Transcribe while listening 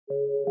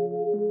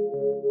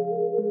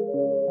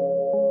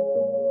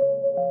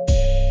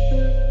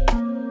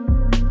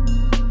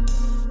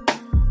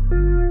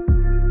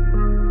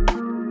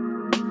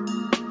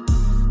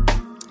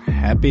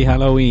Happy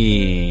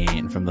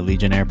Halloween from the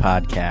Legionnaire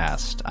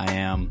Podcast. I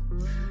am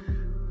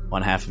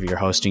one half of your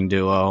hosting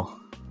duo,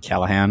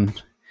 Callahan,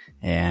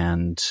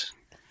 and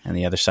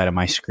the other side of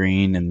my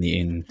screen and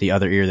in the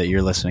other ear that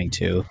you're listening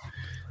to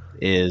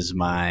is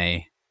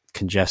my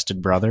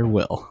congested brother,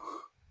 Will.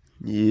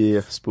 Yeah,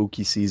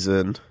 spooky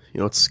season. You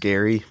know, it's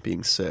scary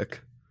being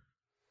sick.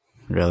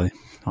 Really?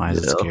 Why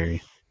is it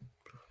scary?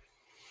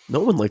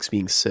 No one likes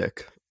being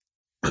sick.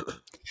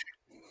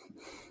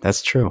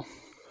 That's true.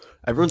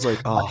 Everyone's like,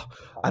 oh,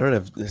 I don't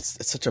have,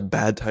 it's such a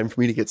bad time for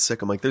me to get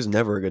sick. I'm like, there's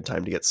never a good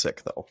time to get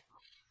sick though.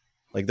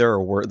 Like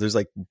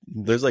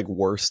there's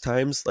worse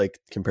times like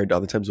compared to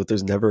other times, but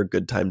there's never a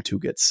good time to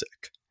get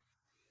sick.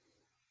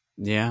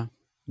 Yeah.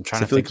 I'm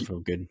trying to think of a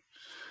good,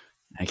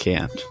 I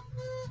can't.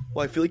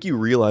 Well, I feel like you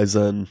realize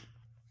then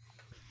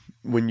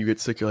when you get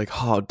sick, you're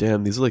like, oh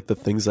damn, these are like the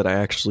things that I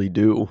actually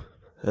do.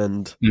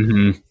 And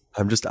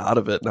I'm just out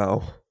of it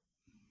now.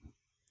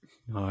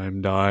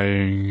 I'm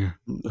dying.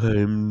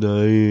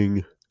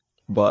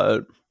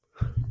 But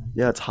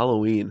yeah, it's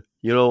Halloween.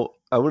 You know,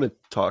 I want to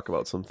talk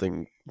about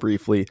something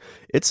briefly.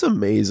 It's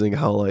amazing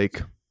how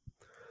like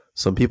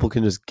some people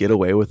can just get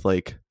away with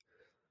like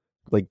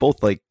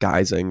both like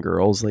guys and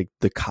girls, like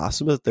the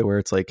costume that they wear.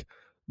 It's like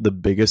the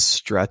biggest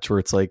stretch where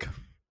it's like,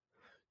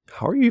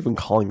 how are you even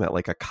calling that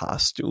like a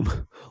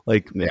costume?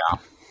 Like, yeah,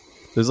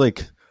 there's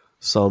like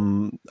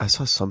I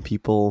saw some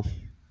people,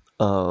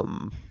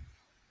 some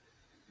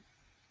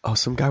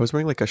guy was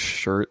wearing like a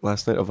shirt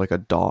last night of like a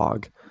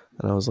dog.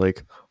 And I was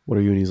like, what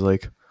are you? And he's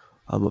like,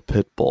 I'm a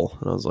pit bull.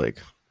 And I was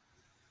like,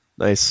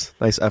 nice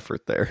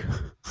effort there.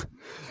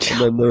 And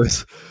then there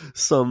was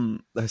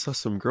I saw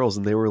some girls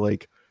and they were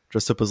like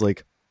dressed up as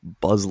like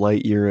Buzz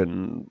Lightyear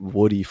and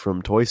Woody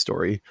from Toy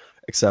Story.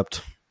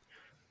 Except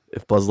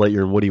if Buzz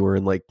Lightyear and Woody were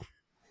in like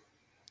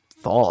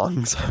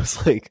thongs, I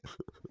was like,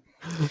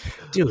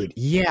 dude,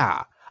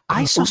 yeah.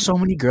 I saw so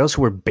many girls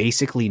who were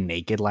basically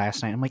naked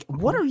last night. I'm like,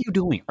 what are you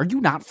doing? Are you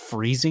not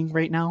freezing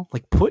right now?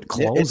 Like, put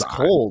clothes on. It's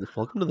cold.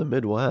 Welcome to the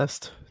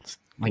Midwest.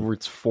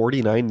 It's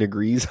 49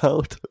 degrees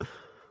out.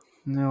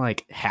 And they're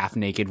like half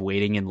naked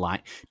waiting in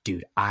line.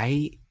 Dude,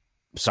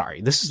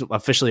 sorry, this is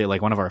officially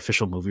like one of our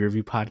official movie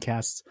review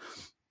podcasts.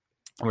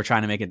 We're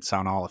trying to make it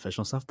sound all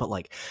official stuff, but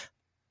like,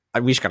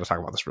 we just got to talk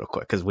about this real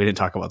quick because we didn't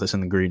talk about this in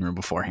the green room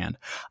beforehand.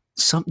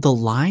 The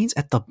lines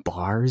at the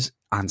bars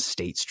on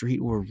State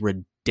Street were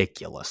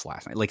ridiculous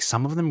last night. Like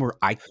some of them were,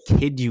 I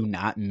kid you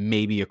not,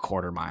 maybe a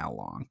quarter mile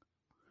long.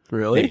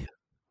 Really? Maybe.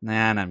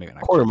 Nah, not maybe. A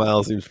quarter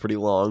mile seems pretty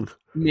long.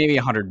 Maybe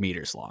 100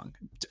 meters long,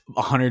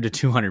 100 to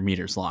 200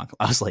 meters long.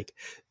 I was like,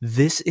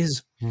 this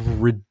is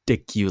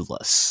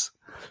ridiculous.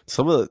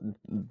 Some of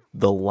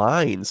the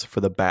lines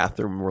for the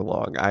bathroom were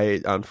long.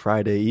 On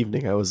Friday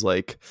evening, I was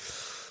like,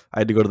 I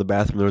had to go to the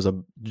bathroom. There was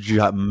a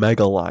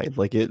mega line.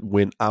 Like it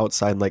went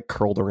outside and like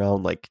curled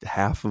around like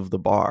half of the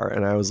bar.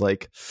 And I was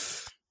like,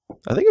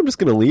 I think I'm just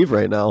going to leave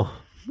right now.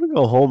 I'm going to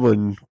go home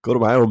and go to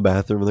my own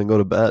bathroom and then go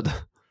to bed.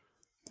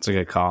 It's a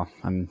good call.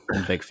 I'm a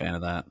big fan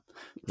of that.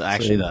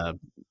 Actually, the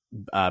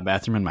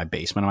bathroom in my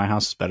basement of my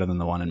house is better than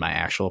the one in my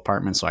actual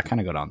apartment. So I kind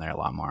of go down there a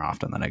lot more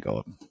often than I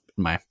go in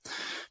my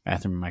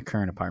bathroom in my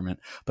current apartment.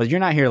 But you're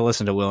not here to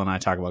listen to Will and I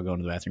talk about going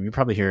to the bathroom. You're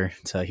probably here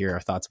to hear our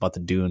thoughts about the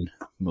Dune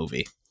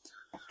movie.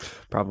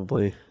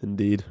 Probably,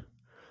 indeed.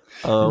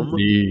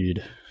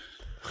 Indeed.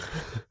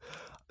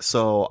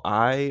 So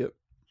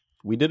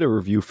we did a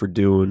review for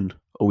Dune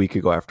a week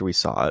ago after we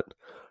saw it.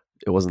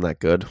 It wasn't that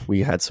good.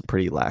 We had some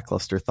pretty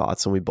lackluster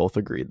thoughts, and we both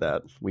agreed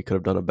that we could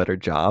have done a better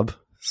job.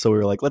 So we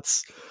were like,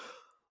 let's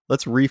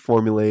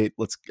reformulate.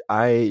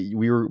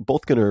 We were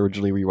both going to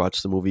originally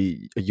rewatch the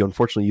movie.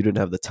 Unfortunately, you didn't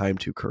have the time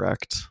to,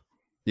 correct?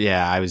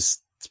 Yeah,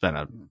 it's been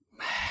a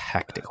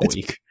hectic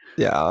week.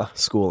 Yeah,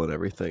 school and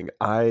everything.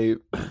 I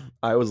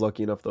was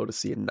lucky enough though to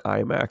see it in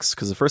IMAX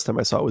because the first time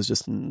I saw it was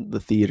just in the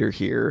theater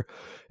here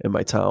in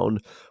my town,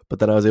 but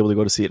then I was able to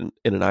go to see it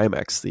in an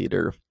IMAX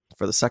theater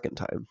for the second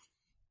time,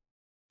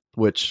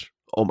 which,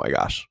 oh my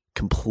gosh,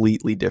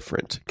 completely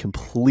different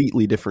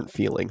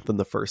feeling than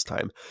the first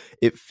time.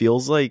 It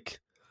feels like,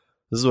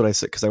 this is what I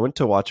said, because I went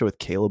to watch it with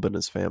Caleb and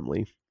his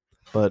family,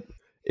 but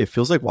it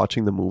feels like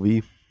watching the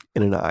movie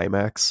in an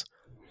IMAX.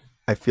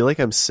 I feel like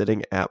I'm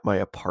sitting at my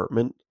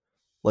apartment,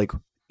 like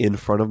in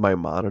front of my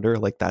monitor.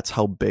 Like that's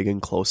how big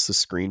and close the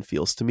screen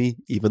feels to me,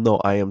 even though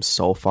I am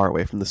so far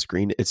away from the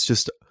screen. It's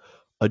just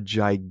a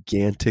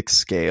gigantic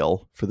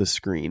scale for the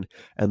screen,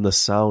 and the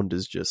sound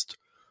is just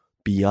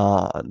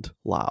beyond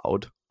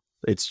loud.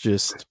 It's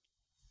just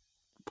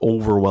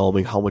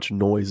overwhelming how much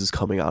noise is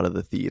coming out of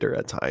the theater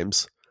at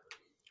times.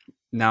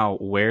 Now,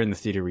 where in the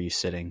theater were you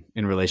sitting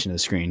in relation to the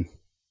screen?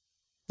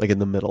 Like in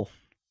the middle.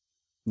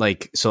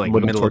 Like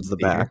middle towards the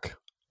back.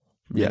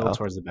 Middle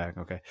towards the back.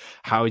 Okay.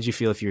 How would you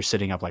feel if you were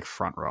sitting up like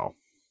front row?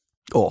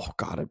 Oh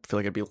God, I feel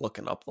like I'd be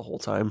looking up the whole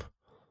time.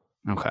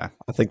 Okay.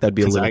 I think that'd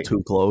be a little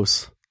too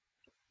close.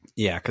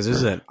 Yeah, because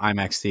there's an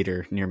IMAX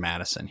theater near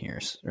Madison here,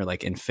 or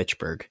like in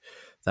Fitchburg,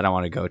 that I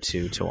want to go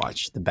to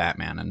watch the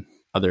Batman and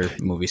other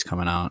movies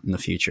coming out in the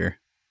future.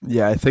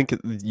 Yeah, I think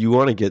you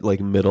want to get like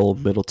middle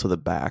to the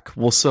back.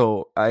 Well,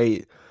 so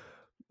I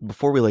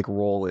before we like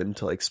roll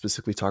into like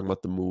specifically talking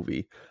about the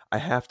movie, I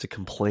have to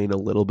complain a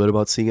little bit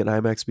about seeing it in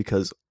IMAX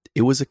because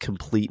it was a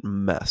complete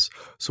mess.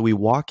 So we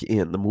walk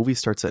in, the movie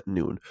starts at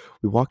noon.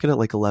 We walk in at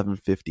like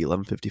 11:50,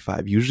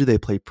 11:55. Usually they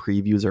play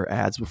previews or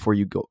ads before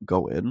you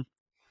go in.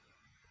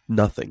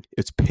 Nothing.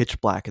 It's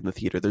pitch black in the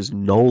theater. There's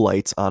no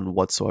lights on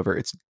whatsoever.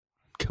 It's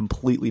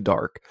completely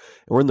dark.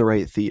 And we're in the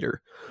right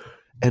theater.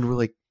 And we're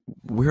like,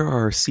 where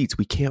are our seats?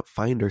 We can't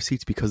find our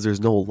seats because there's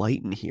no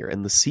light in here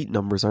and the seat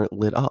numbers aren't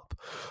lit up.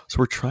 So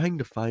we're trying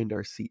to find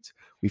our seats.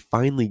 We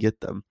finally get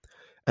them.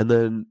 And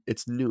then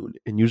it's noon.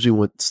 And usually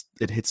once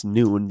it hits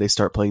noon, they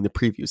start playing the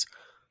previews.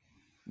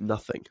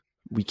 Nothing.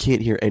 We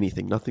can't hear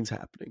anything. Nothing's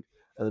happening.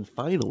 And then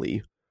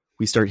finally,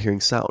 we start hearing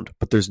sound,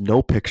 but there's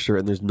no picture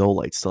and there's no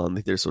light still on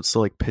the theater. So it's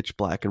still like pitch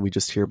black and we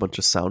just hear a bunch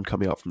of sound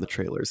coming out from the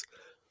trailers.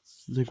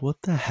 I'm like,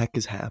 what the heck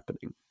is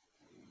happening?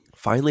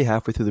 Finally,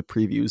 halfway through the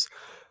previews,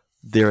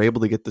 they're able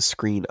to get the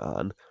screen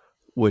on,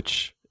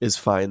 which is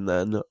fine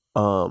then.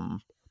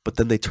 But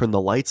then they turn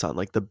the lights on,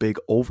 like the big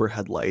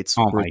overhead lights.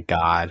 Oh my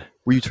God.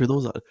 Where you turn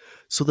those on.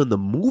 So then the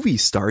movie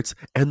starts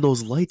and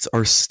those lights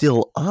are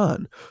still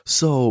on.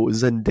 So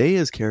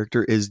Zendaya's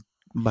character is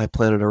My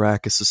Planet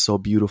Arrakis is so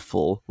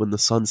beautiful when the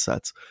sun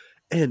sets.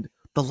 And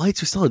the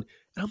lights are still on.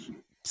 And I'm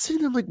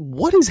sitting there like,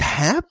 what is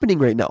happening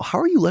right now? How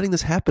are you letting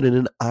this happen in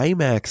an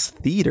IMAX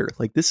theater?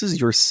 Like, this is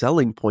your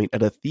selling point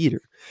at a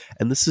theater.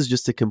 And this is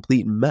just a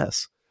complete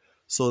mess.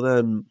 So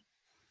then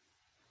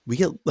we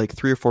get like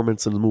 3 or 4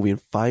 minutes in the movie,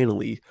 and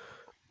finally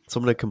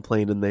someone had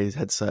complained and they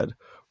had said,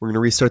 we're going to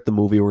restart the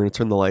movie, we're going to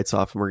turn the lights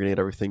off, and we're going to get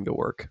everything to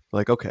work. I'm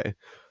like, okay.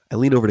 I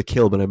lean over to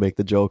Caleb and I make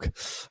the joke,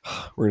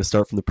 we're going to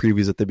start from the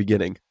previews at the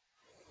beginning.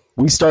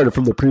 We started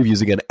from the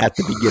previews again at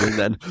the beginning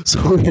then.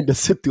 So we had to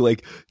sit through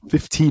like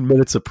 15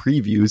 minutes of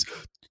previews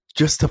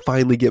just to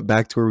finally get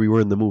back to where we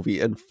were in the movie.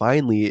 And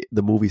finally,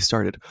 the movie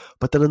started.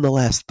 But then in the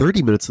last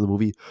 30 minutes of the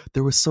movie,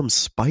 there was some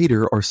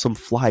spider or some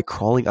fly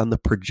crawling on the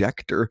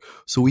projector.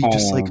 So we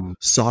just like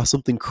saw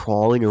something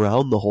crawling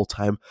around the whole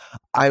time.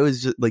 I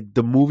was just like,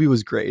 the movie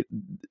was great.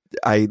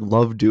 I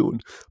love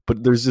Dune, but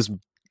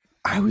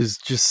I was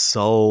just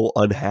so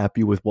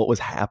unhappy with what was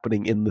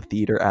happening in the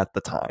theater at the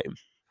time.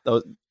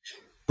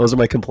 Those are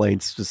my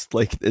complaints. Just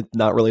like, it's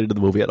not related to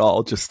the movie at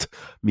all. Just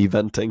me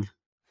venting.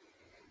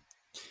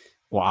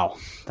 Wow,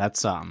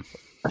 that's The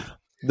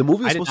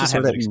movie was supposed to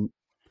start at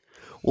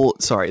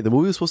the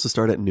movie was supposed to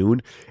start at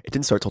noon. It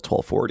didn't start till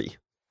 12:40.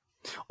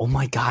 Oh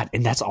my God,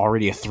 and that's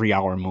already a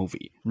 3-hour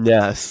movie.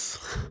 Yes.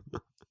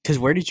 Because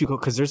where did you go?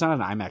 Because there's not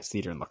an IMAX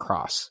theater in La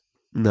Crosse.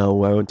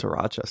 No, I went to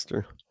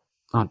Rochester.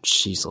 Oh,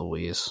 jeez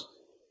Louise.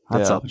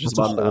 That's a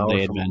whole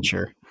day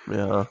adventure.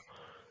 Yeah.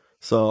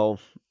 So,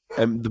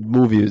 and the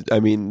movie is,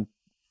 I mean,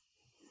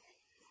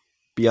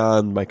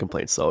 beyond my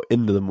complaints, though,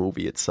 into the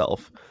movie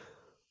itself.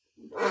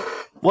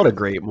 What a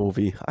great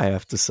movie, I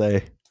have to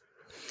say.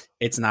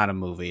 It's not a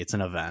movie, it's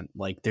an event.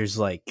 Like, there's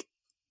like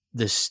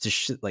this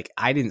shit, like,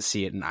 I didn't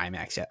see it in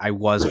IMAX yet. I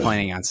was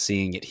planning on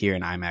seeing it here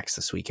in IMAX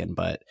this weekend,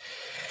 but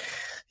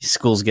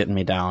school's getting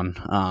me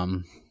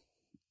down.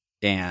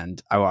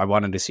 And I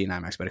wanted to see it in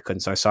IMAX, but I couldn't.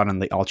 So I saw it on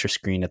the Ultra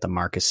screen at the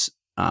Marcus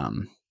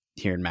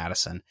here in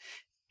Madison.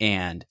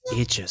 And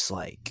it just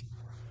like,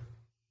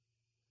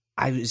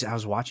 I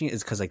was watching it,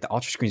 it's because like the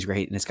Ultra screen is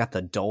great and it's got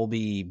the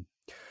Dolby.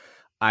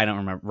 I don't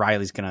remember.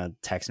 Riley's gonna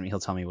text me. He'll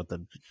tell me what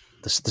the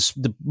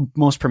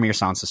most premier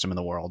sound system in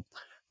the world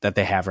that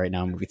they have right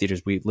now in movie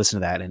theaters. We listen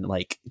to that and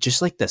like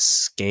just like the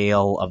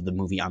scale of the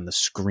movie on the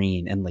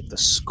screen and like the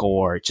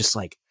score, just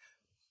like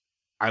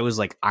I was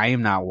like,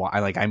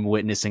 I'm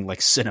witnessing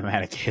like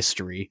cinematic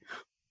history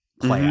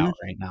play out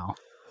right now.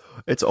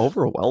 It's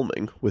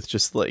overwhelming with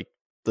just like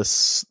the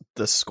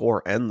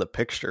score and the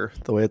picture,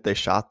 the way that they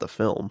shot the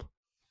film.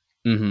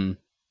 Mm-hmm.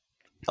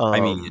 I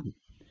mean,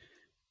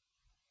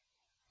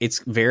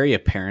 it's very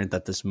apparent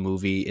that this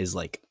movie is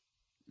like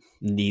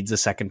needs a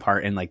second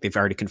part, and like they've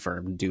already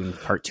confirmed Dune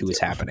Part 2 is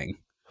happening.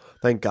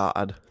 Thank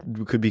God,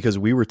 because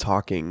we were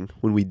talking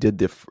when we did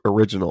the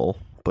original,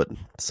 but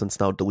since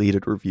now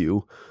deleted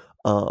review,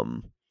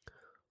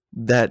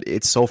 that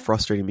it's so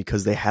frustrating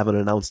because they haven't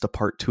announced a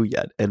Part 2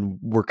 yet, and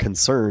we're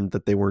concerned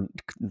that they weren't,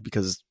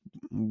 because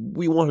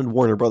we wanted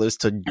Warner Brothers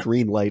to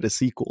greenlight a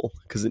sequel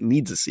because it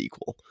needs a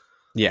sequel.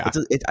 Yeah,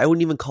 I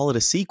wouldn't even call it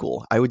a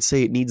sequel. I would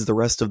say it needs the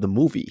rest of the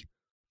movie.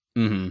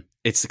 Mm-hmm.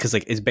 It's because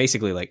like it's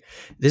basically like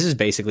this is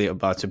basically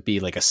about to be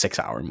like a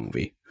 6-hour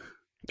movie.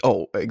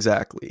 Oh,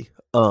 exactly.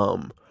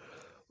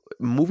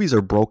 Movies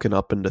are broken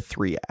up into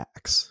 3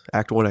 acts: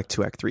 Act 1, Act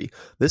 2, Act 3.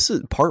 This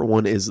is Part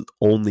 1 is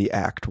only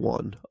Act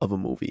 1 of a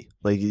movie.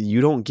 Like,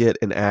 you don't get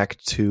an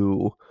Act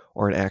 2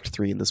 or an Act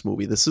 3 in this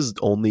movie. This is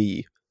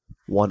only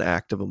one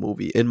act of a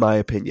movie, in my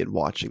opinion.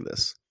 Watching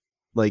this,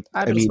 like,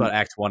 I mean, it's about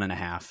Act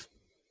 1.5.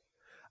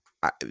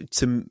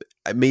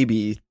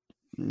 Maybe,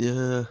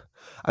 yeah.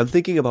 I'm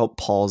thinking about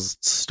Paul's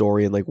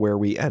story and like where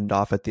we end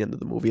off at the end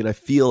of the movie, and I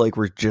feel like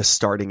we're just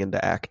starting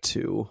into Act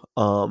 2.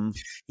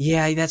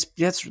 Yeah,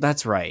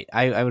 that's right.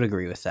 I would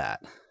agree with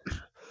that.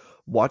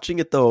 Watching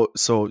it though,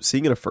 so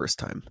seeing it a first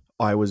time,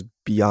 I was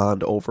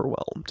beyond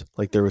overwhelmed.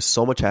 Like there was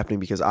so much happening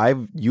because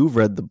you've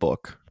read the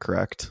book,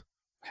 correct?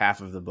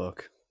 Half of the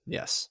book.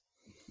 Yes.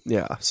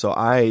 Yeah. So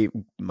I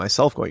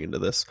myself going into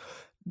this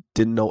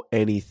didn't know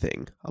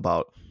anything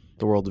about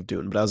the world of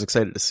Dune, but I was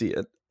excited to see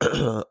it.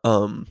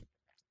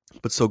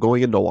 But so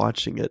going into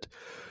watching it,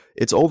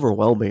 it's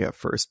overwhelming at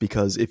first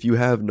because if you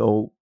have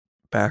no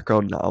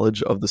background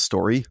knowledge of the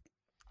story,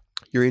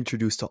 you're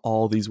introduced to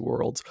all these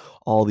worlds,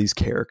 all these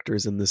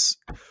characters in this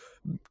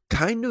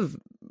kind of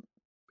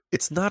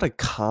it's not a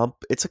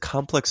it's a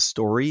complex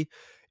story.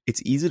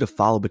 It's easy to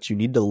follow, but you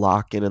need to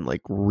lock in and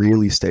like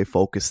really stay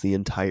focused the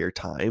entire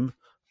time.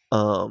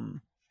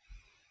 Um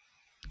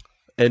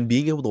and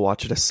being able to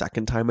watch it a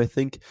second time, I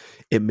think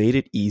it made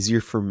it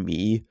easier for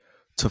me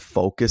to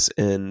focus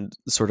and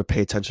sort of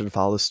pay attention and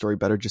follow the story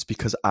better just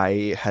because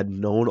I had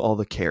known all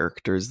the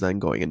characters then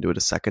going into it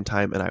a second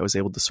time, and I was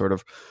able to sort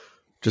of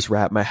just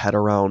wrap my head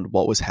around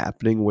what was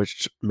happening,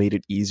 which made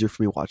it easier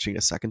for me watching it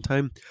a second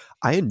time.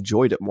 I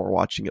enjoyed it more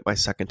watching it my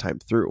second time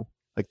through.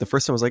 Like the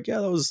first time I was like, yeah,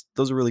 that was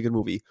a really good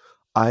movie.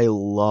 I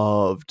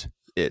loved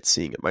it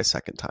seeing it my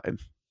second time.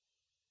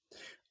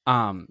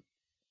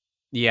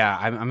 Yeah,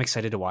 I'm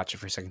excited to watch it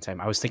for a second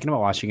time. I was thinking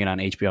about watching it on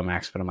HBO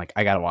Max, but I'm like,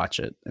 I gotta watch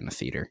it in the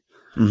theater.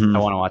 Mm-hmm. I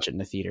want to watch it in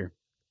the theater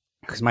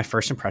because my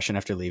first impression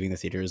after leaving the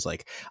theater is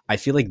like, I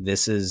feel like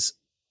this is,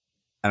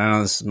 I don't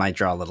know, this might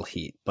draw a little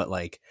heat, but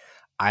like,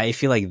 I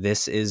feel like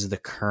this is the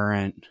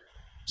current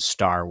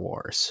Star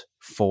Wars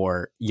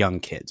for young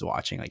kids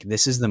watching. Like,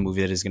 this is the movie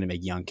that is going to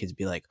make young kids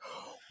be like,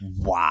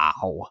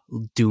 wow,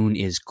 Dune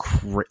is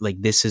like,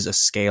 this is a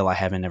scale I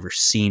haven't ever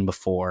seen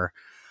before.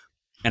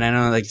 And I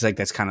know like it's like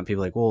that's kind of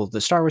people like, well, the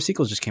Star Wars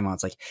sequels just came out.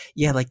 It's like,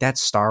 yeah, like that's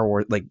Star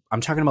Wars. Like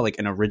I'm talking about like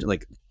an original,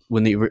 like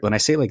when I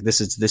say like this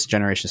is this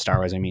generation of Star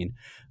Wars, I mean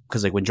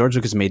because like when George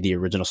Lucas made the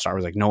original Star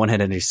Wars, like no one have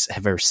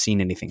ever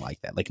seen anything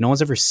like that. Like no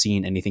one's ever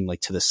seen anything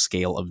like to the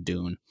scale of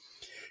Dune.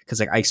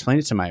 Because like I explained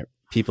it to my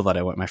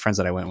friends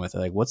that I went with,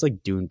 like, what's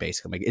like Dune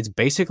basically? Like it's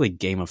basically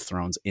Game of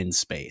Thrones in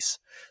space.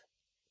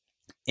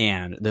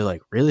 And they're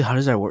like, really? How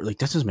does that work? Like,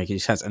 that doesn't make any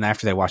sense. And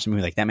after they watch the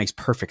movie, like, that makes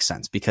perfect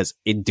sense because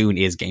Dune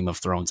is Game of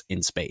Thrones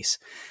in space.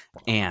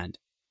 And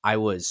I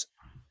was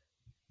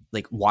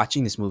like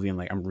watching this movie,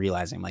 I'm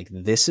realizing like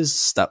this is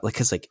stuff like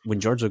because like when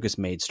George Lucas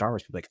made Star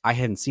Wars, people like I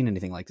hadn't seen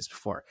anything like this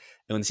before.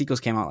 And when the sequels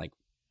came out, like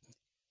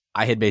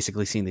I had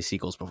basically seen the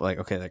sequels before. Like,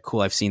 okay, like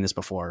cool, I've seen this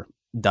before,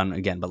 done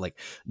again. But like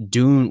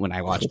Dune, when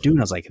I watched Dune,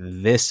 I was like,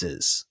 this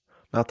is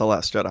not The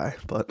Last Jedi,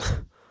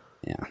 but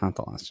yeah, not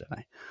The Last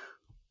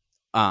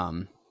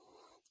Jedi.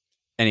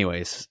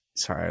 Anyways,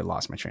 sorry, I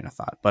lost my train of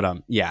thought.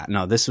 But yeah,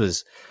 no, this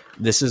is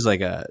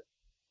like a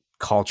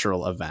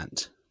cultural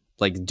event.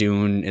 Like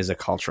Dune is a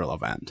cultural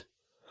event.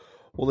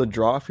 Well, to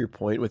draw off your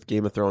point with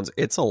Game of Thrones,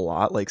 it's a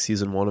lot like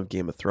season 1 of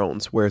Game of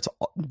Thrones, where it's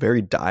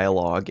very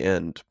dialogue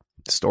and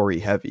story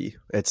heavy.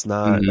 It's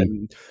not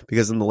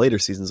because in the later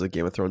seasons of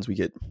Game of Thrones, we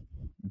get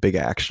big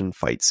action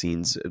fight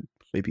scenes,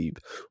 maybe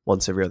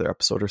once every other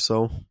episode or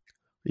so.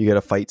 You get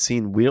a fight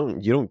scene.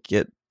 You don't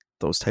get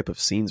those type of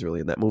scenes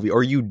really in that movie,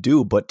 or you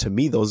do, but to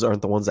me those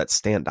aren't the ones that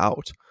stand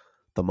out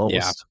the most.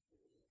 Yeah.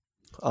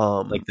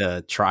 Like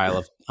the trial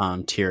of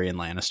Tyrion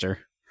Lannister.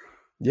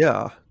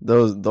 Yeah,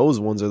 those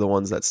ones are the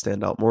ones that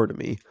stand out more to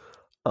me.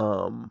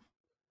 And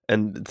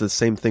the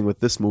same thing with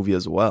this movie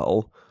as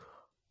well.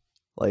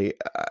 Like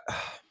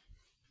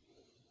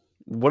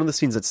one of the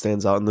scenes that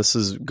stands out, and this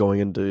is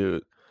going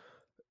into,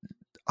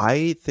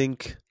 I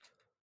think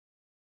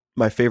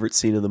my favorite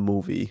scene in the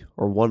movie,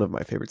 or one of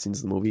my favorite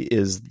scenes in the movie,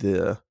 is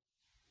the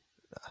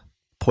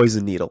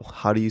poison needle.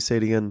 How do you say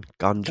it again?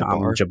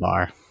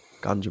 Ganjabar.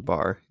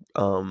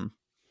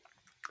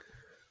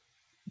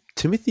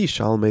 Timothée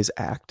Chalamet's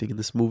acting in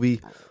this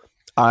movie,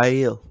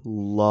 I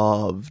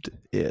loved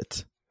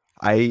it.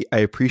 I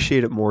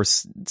appreciate it more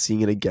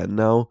seeing it again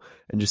now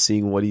and just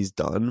seeing what he's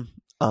done.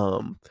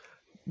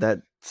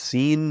 That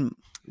scene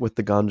with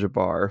the ganja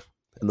bar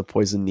and the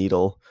poison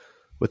needle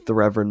with the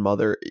Reverend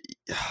Mother,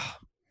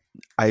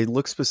 I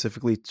look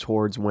specifically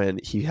towards when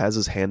he has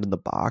his hand in the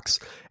box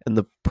and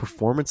the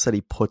performance that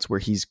he puts where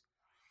he's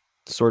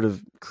sort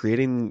of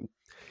creating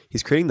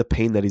the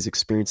pain that he's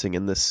experiencing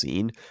in this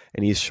scene,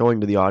 and he's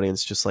showing to the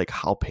audience just like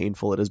how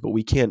painful it is, but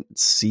we can't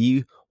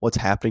see what's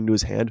happening to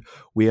his hand.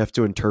 We have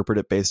to interpret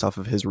it based off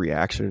of his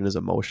reaction and his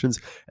emotions,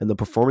 and the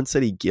performance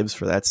that he gives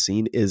for that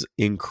scene is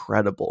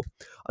incredible.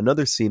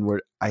 Another scene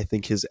where I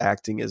think his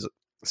acting is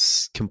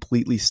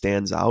completely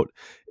stands out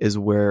is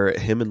where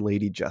him and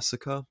Lady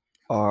Jessica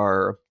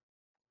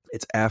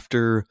it's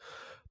after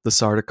the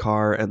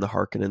Sardaukar and the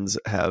Harkonnens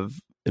have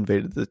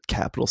invaded the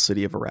capital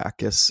city of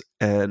Arrakis,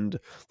 and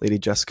Lady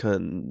Jessica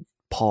and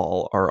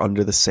Paul are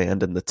under the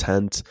sand in the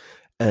tent,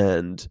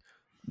 and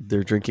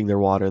they're drinking their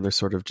water, and they're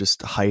sort of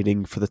just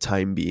hiding for the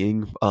time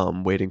being,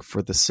 waiting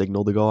for the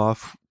signal to go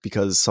off,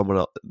 because someone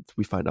else,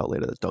 we find out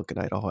later that Duncan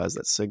Idaho has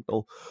that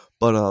signal.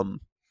 But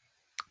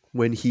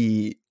when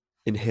he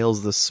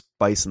inhales the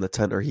spice in the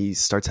tent, or he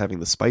starts having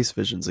the spice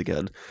visions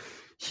again,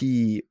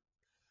 he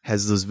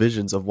has those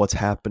visions of what's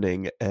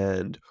happening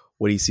and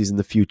what he sees in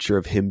the future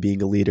of him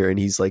being a leader. And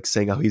he's like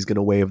saying how he's going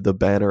to wave the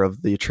banner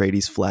of the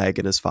Atreides flag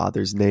in his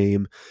father's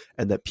name,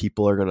 and that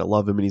people are going to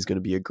love him and he's going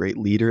to be a great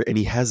leader. And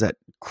he has that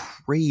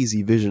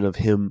crazy vision of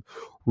him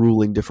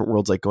ruling different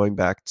worlds, like going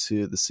back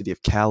to the city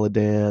of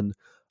Caladan.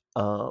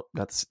 Not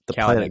the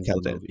planet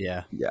Caladan.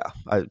 Yeah.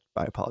 I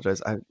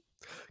apologize.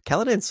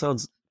 Caladan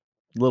sounds,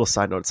 little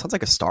side note, it sounds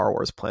like a Star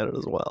Wars planet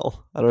as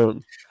well. I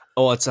don't.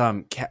 Oh, it's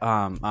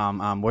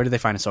where do they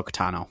find Ahsoka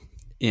Tano?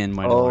 In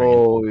Mandalorian.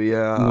 Oh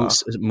yeah,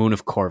 Moon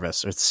of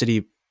Corvus, or the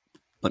city.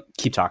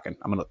 Keep talking.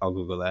 I'll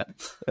Google that.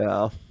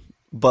 Yeah,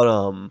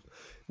 but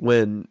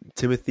when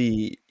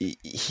Timothy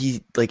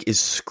he like is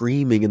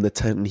screaming in the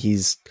tent, and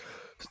he's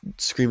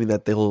screaming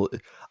that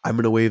I'm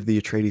gonna wave the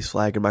Atreides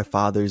flag in my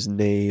father's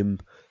name.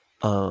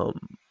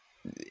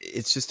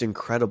 It's just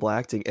incredible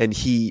acting, and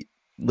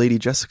Lady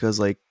Jessica's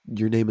like,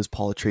 your name is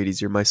Paul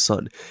Atreides, you're my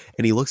son.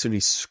 And he looks at her and he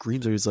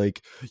screams at her, he's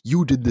like,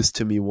 you did this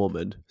to me,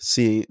 woman.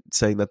 Saying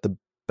that the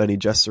Bene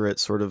Gesserit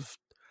sort of,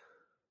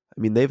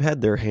 I mean, they've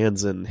had their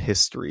hands in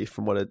history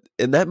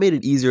and that made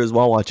it easier as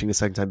well watching a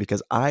second time,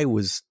 because I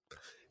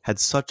had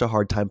such a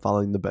hard time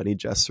following the Bene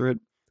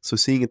Gesserit. So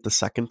seeing it the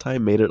second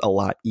time made it a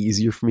lot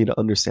easier for me to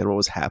understand what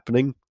was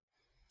happening.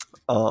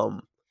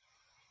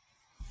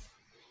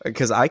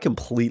 Because I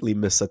completely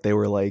missed that they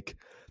were like,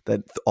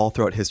 that all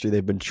throughout history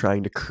they've been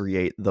trying to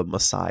create the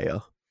Messiah.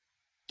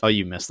 Oh,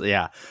 you missed it.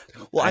 Yeah.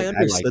 Well, I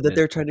understood that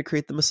they're trying to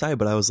create the Messiah,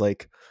 but I was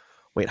like,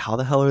 wait, how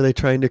the hell are they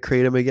trying to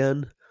create him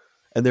again?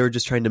 And they're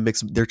trying to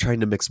mix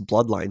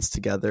bloodlines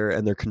together,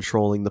 and they're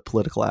controlling the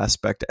political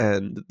aspect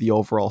and the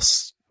overall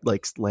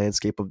like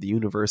landscape of the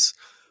universe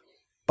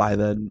by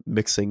then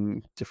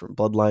mixing different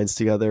bloodlines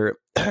together,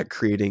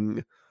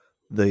 creating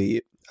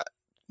the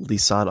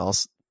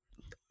Lisan,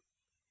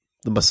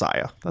 the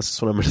Messiah. That's just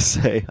what I'm going to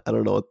say. I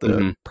don't know what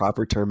the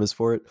proper term is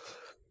for it,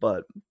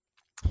 but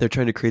they're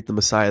trying to create the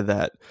Messiah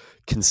that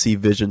can see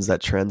visions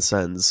that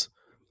transcends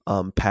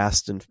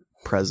past and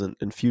present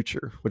and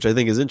future, which I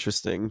think is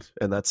interesting.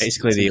 And that's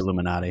basically the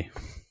Illuminati.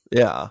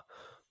 Yeah,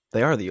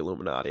 they are the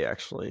Illuminati,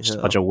 actually. Just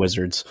a bunch of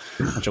wizards,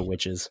 a bunch of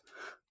witches.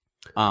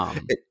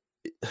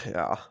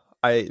 Yeah.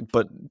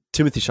 But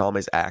Timothy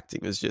Chalamet's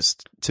acting is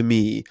just, to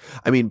me,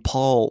 I mean,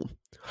 Paul's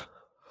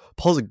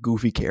a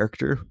goofy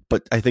character,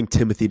 but I think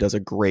Timothy does a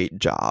great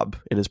job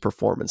in his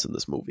performance in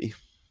this movie.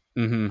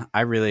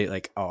 I really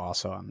like. Oh,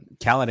 also,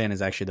 Caladan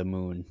is actually the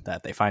moon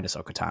that they find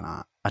Ahsoka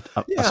Tano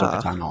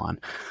on.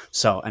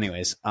 So,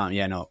 anyways,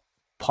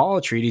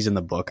 Paul Atreides in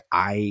the book,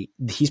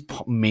 he's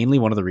mainly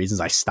one of the reasons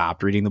I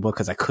stopped reading the book,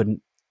 because I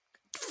couldn't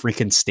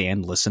freaking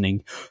stand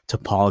listening to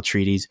Paul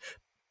Atreides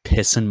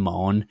piss and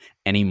moan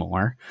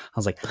anymore. I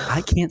was like,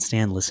 I can't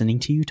stand listening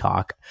to you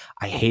talk.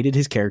 I hated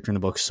his character in the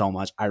book so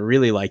much. I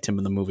really liked him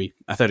in the movie.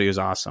 I thought he was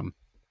awesome.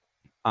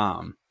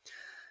 I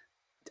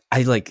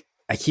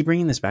keep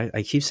bringing this back.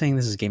 I keep saying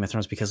this is Game of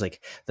Thrones because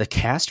like the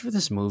cast for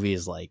this movie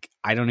is like,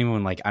 I don't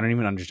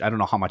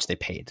know how much they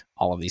paid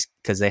all of these,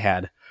 because they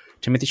had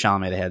Timothy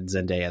Chalamet, they had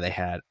Zendaya, they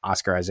had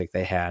Oscar Isaac,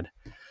 they had,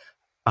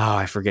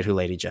 I forget who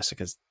Lady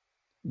Jessica's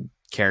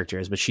character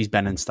is, but she's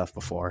been in stuff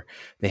before.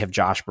 They have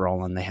Josh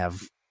Brolin, they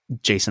have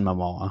Jason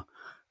Momoa,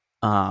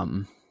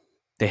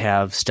 they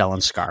have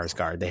Stellan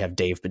Skarsgård, they have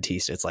Dave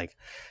Bautista. It's like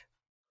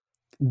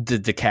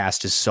the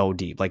cast is so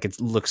deep. Like it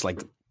looks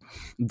like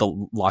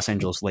the Los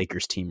Angeles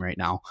Lakers team right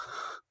now.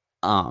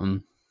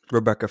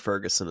 Rebecca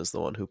Ferguson is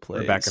the one who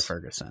plays Rebecca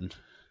Ferguson.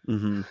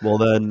 Mm-hmm. Well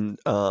then,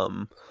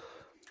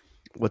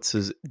 what's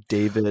his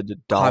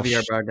David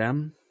Javier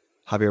Bardem,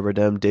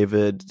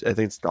 David, I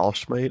think it's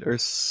Dalschmidt or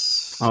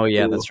oh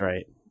yeah, that's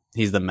right.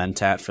 He's the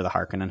Mentat for the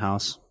Harkonnen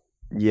house.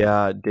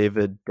 Yeah,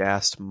 David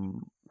Dast.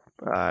 I'm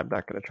not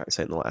going to try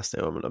saying the last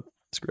name. I'm going to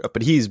screw up.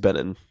 But he's been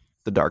in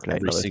The Dark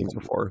Knight and other things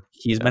before.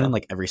 He's been in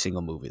like every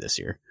single movie this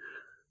year.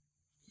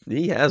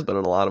 He has been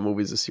in a lot of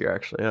movies this year,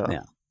 actually.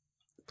 Yeah.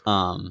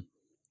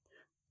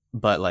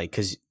 But like,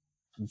 because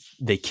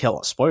they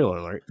kill. Spoiler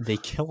alert: they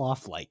kill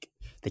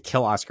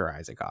Oscar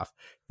Isaac off.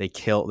 They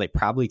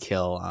probably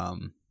kill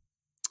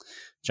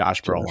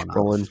Josh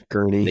Brolin,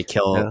 Gurney. They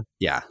kill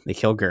they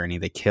kill Gurney.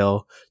 They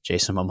kill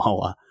Jason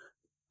Momoa.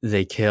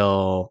 They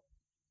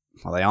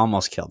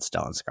almost killed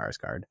Stellan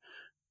Skarsgård.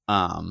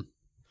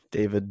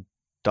 David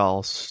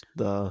Dals,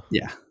 the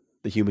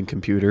human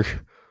computer.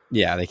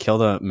 Yeah, they kill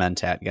the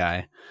Mentat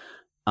guy.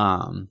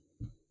 But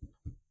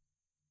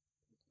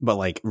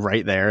like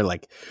right there,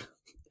 like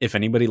if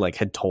anybody like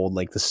had told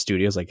like the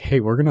studios like,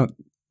 hey, we're gonna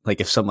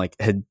like if someone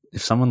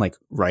like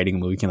writing a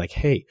movie can like,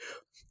 hey,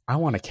 I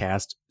want to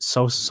cast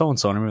so and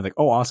so, and I'm like,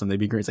 oh, awesome, they'd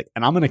be great. It's like,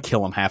 and I'm gonna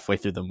kill them halfway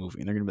through the movie,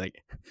 and they're gonna be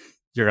like,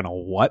 you're gonna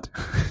what?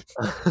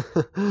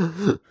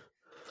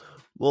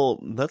 Well,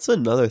 that's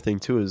another thing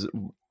too. Is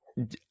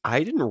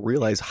I didn't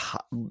realize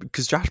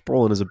because Josh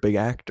Brolin is a big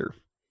actor,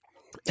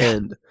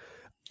 and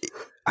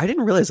I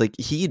didn't realize like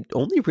he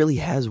only really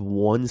has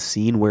one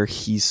scene where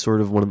he's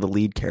sort of one of the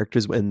lead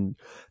characters when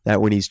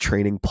he's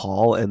training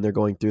Paul and they're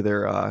going through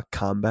their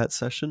combat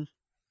session.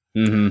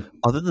 Mm-hmm.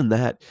 Other than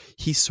that,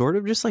 he's sort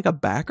of just like a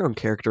background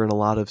character in a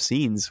lot of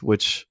scenes,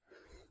 which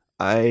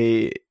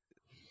I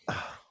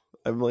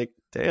I'm like,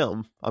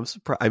 damn, I'm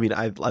surprised. I mean,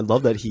 I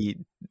love that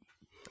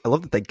I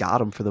love that they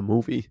got him for the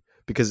movie,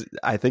 because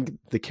I think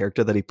the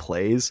character that he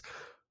plays,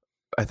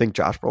 I think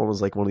Josh Brolin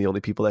was like one of the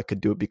only people that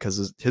could do it,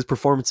 because his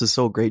performance is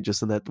so great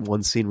just in that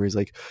one scene where he's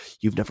like,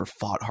 you've never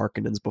fought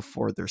Harkonnens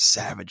before. They're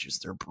savages.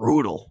 They're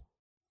brutal.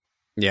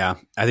 Yeah.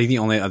 I think the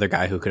only other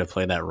guy who could have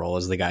played that role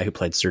is the guy who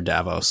played Sir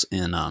Davos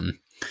in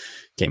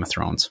Game of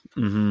Thrones.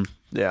 Mm-hmm.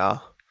 Yeah,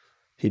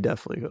 he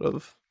definitely could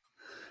have.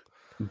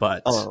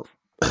 But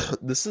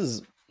this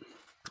is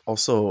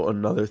also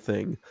another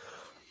thing.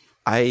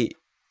 I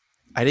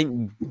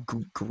didn't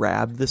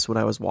grab this when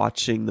I was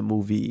watching the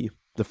movie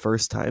the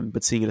first time,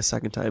 but seeing it a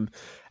second time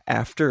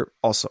after.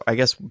 Also, I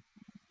guess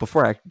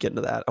before I get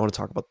into that, I want to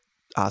talk about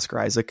Oscar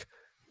Isaac.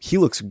 He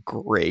looks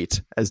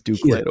great as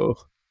Duke Leto.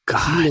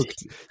 God,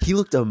 he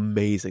looked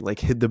amazing.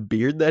 Like the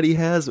beard that he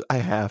has,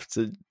 I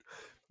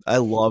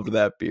loved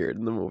that beard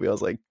in the movie. I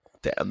was like,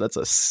 damn, that's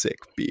a sick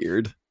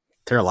beard.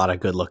 There are a lot of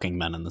good looking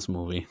men in this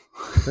movie.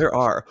 There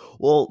are.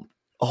 Well,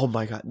 oh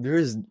my God,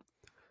 there's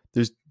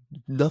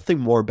nothing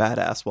more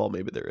badass. Well,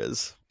 maybe there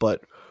is,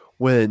 but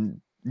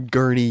when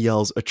Gurney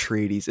yells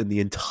Atreides and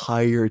the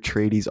entire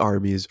Atreides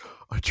army is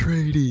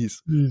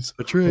Atreides.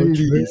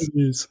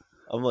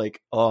 I'm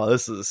like, oh,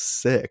 this is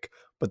sick.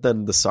 But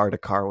then the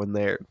Sardaukar, when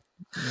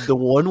the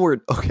one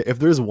word, okay, if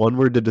there's one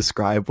word to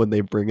describe when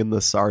they bring in the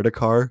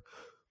Sardaukar,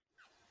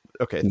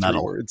 okay,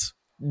 metal. 3 words.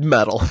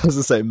 Metal. I was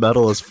gonna say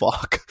metal as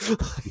fuck.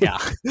 Yeah.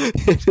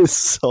 It is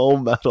so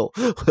metal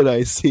when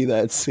I see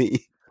that scene.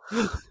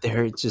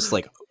 They're just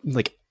like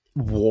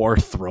war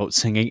throat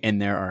singing,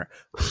 and there are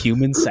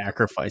human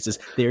sacrifices.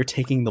 They are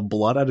taking the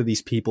blood out of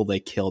these people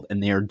they killed,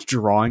 and they are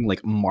drawing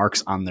like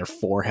marks on their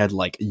forehead,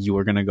 like you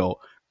are gonna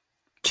go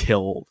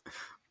kill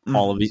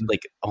all of these.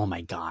 Like, oh my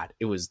God,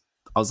 I was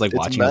like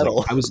watching.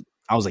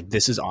 I was like,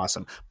 this is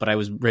awesome. But I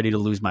was ready to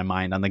lose my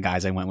mind on the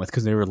guys I went with,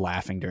 because they were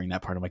laughing during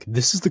that part. I'm like,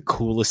 this is the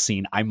coolest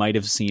scene I might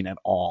have seen at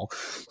all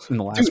in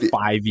the last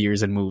 5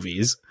 years in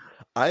movies.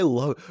 I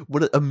love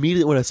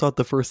immediately when I saw it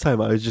the first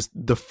time, I was just,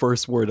 the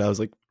first word I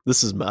was like,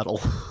 this is metal.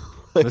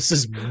 This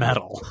is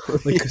metal.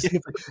 Like,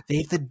 they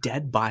have the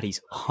dead bodies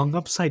hung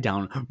upside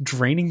down,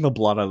 draining the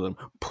blood out of them,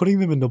 putting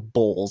them into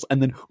bowls,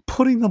 and then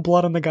putting the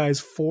blood on the guys'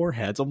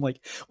 foreheads. I'm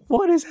like,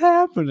 what is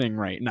happening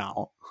right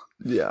now?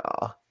 Yeah.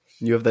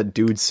 You have that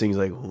dude sings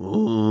like,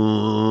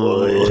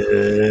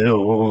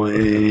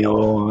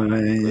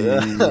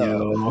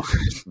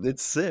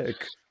 it's sick.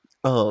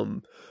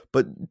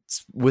 But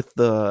with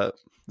the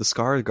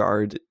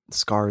Skarsgård,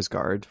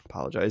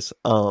 apologize.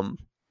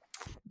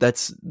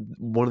 That's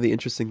one of the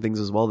interesting things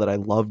as well that I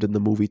loved in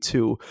the movie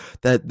too,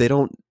 that they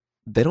don't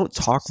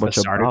talk much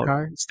about.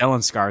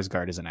 Stellan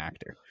Skarsgård is an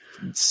actor.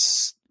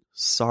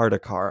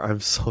 Sardaukar. I'm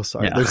so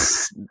sorry. Yeah.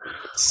 There's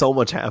so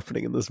much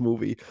happening in this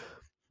movie.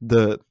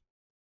 The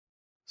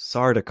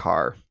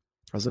Sardaukar,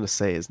 I was going to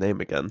say his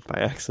name again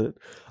by accident.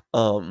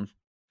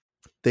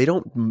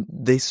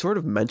 They sort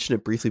of mention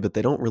it briefly, but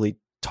they don't really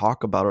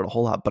talk about it a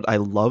whole lot. But I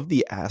love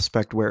the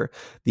aspect where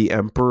the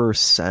Emperor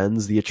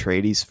sends the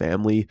Atreides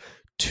family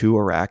to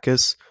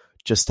Arrakis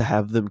just to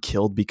have them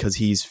killed because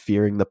he's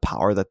fearing the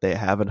power that they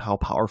have and how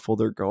powerful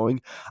they're growing.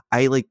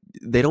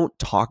 They don't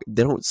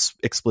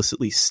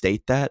explicitly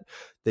state that.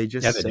 They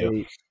just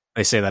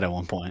they say that at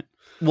one point.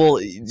 Well,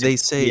 they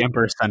say the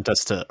Emperor sent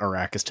us to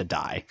Arrakis to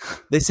die.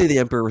 They say the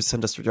Emperor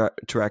sent us to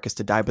Arrakis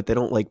to die, but they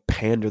don't like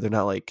pander. They're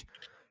not like,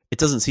 it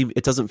doesn't feel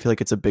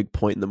like it's a big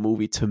point in the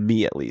movie, to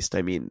me at least.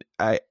 I mean,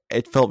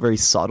 it felt very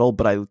subtle,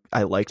 but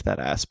I liked that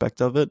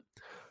aspect of it.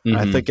 Mm-hmm.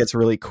 I think it's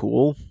really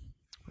cool.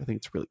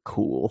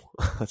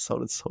 That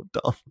sounded so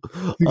dumb.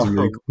 It's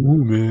really cool,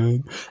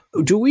 man.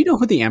 Do we know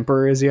who the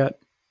Emperor is yet?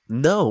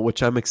 No,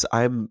 which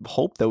I'm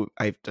hope that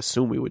I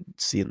assume we would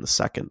see in the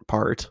second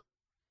part.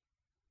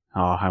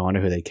 Oh, I wonder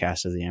who they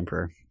cast as the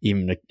Emperor.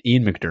 Ian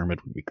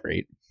McDermott would be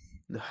great.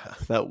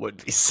 That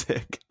would be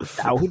sick.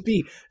 That'd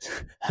be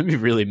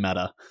really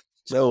meta.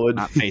 That would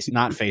not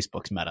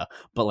Facebook's meta,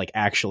 but like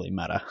actually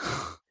meta.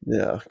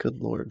 Yeah,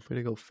 good lord, way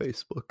to go,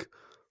 Facebook.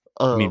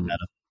 I mean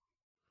meta.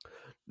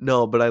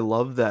 No, but I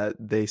love that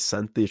they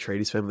sent the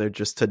Atreides family there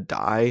just to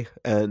die.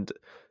 And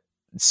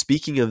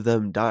speaking of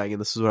them dying,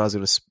 and this is what I was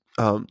going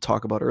to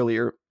talk about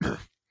earlier,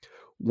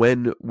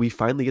 when we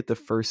finally get the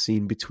first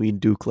scene between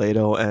Duke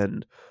Leto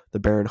and the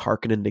Baron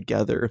Harkonnen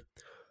together,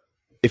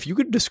 if you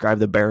could describe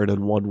the Baron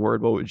in one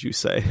word, what would you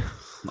say?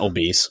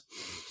 Obese.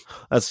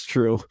 That's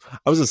true.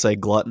 I was going to say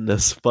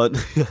gluttonous, but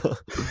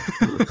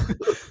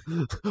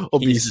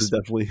obese is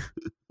definitely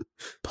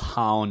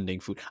pounding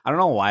food. I don't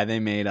know why they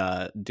made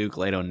Duke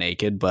Leto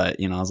naked, but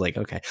I was like,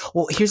 okay.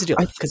 Well, here's the deal.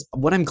 Because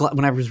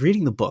when I was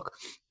reading the book,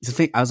 the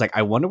thing, I was like,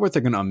 I wonder what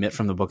they're going to omit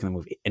from the book and the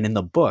movie. And in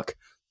the book,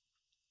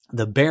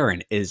 the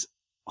Baron is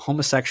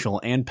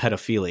homosexual and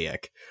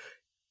pedophilic.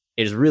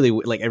 It is really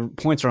like at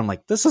points where I'm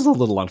like, this is a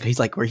little long. He's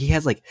like, where he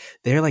has like,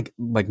 there are like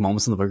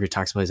moments in the book where he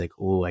talks about, he's like,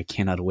 oh, I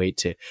cannot wait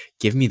to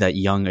give me that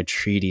young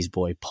Atreides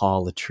boy,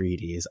 Paul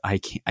Atreides. I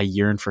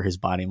yearn for his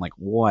body. I'm like,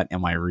 what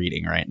am I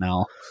reading right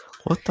now?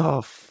 What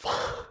the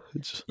fuck?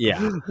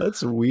 Yeah,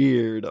 that's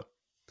weird.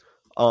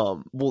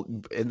 Well,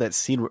 in that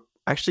scene,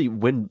 actually,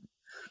 when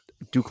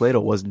Duke Leto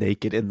was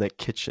naked in the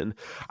kitchen,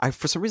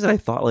 for some reason I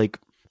thought like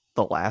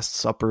the Last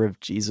Supper of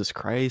Jesus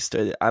Christ.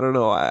 I don't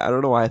know. I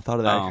don't know why I thought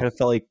of that. I Oh, kind of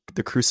felt like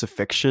the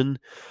crucifixion,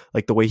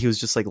 like the way he was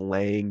just like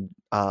laying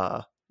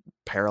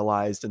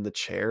paralyzed in the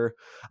chair.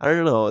 I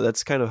don't know.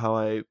 That's kind of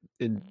how this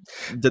yeah,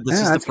 is the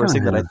that's first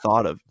kind thing that I of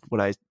thought of when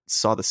I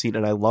saw the scene,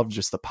 and I love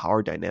just the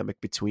power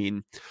dynamic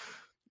between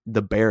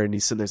the bear and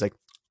he's sitting there, he's like,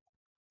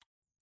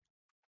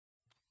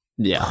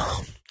 yeah,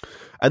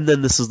 and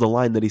then this is the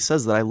line that he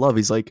says that I love.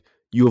 He's like,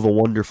 "You have a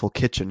wonderful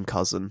kitchen,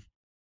 cousin."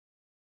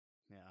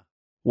 yeah.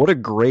 What a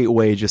great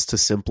way just to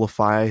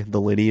simplify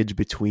the lineage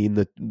between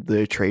the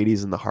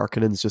Atreides and the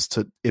Harkonnens, just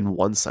to in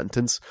one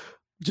sentence,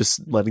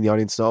 just letting the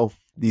audience know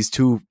these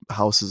two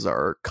houses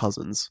are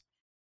cousins.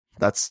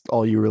 That's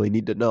all you really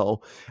need to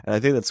know. And I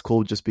think that's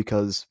cool just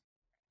because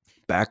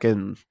back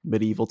in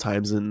medieval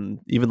times and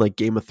even like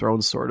Game of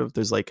Thrones sort of,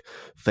 there's like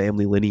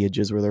family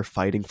lineages where they're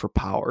fighting for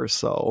power.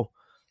 So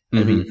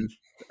I Hmm. mean,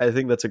 I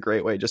think that's a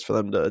great way just for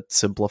them to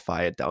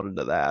simplify it down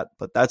into that.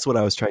 But that's what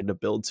I was trying to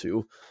build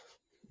to.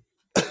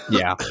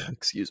 Yeah.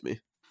 Excuse me.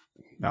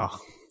 Oh,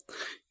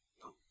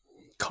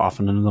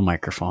 coughing into the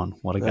microphone.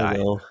 What a I guy.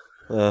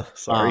 know.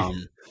 Sorry.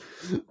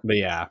 But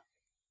yeah.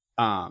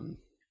 I'm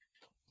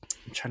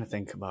trying to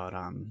think about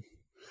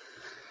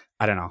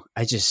I don't know.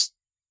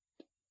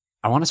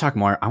 I want to talk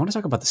more. I want to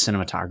talk about the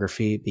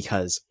cinematography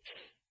because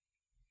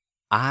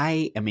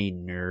I am a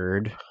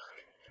nerd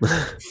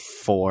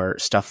for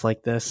stuff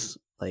like this.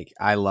 Like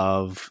I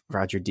love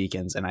Roger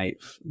Deakins, and I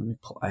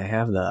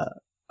have the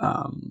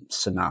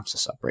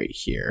synopsis up right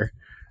here.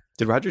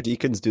 Did Roger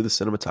Deakins do the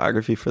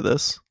cinematography for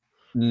this?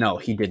 No,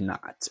 he did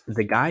not.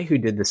 The guy who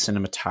did the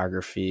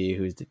cinematography,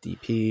 who's the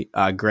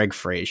DP, Greg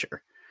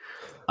Fraser,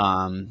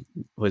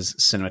 was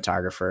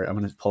cinematographer. I'm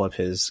going to pull up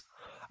his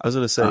I was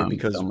going to say,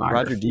 because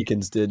Roger filmography.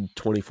 Deakins did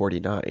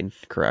 2049,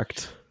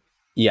 correct?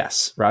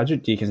 Yes, Roger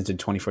Deakins did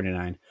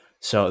 2049.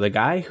 So the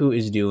guy who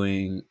did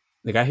the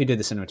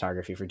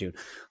cinematography for Dune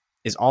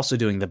is also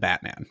doing the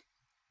Batman.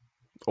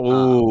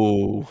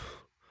 Oh,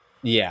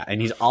 Yeah,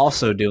 and he's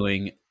also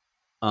doing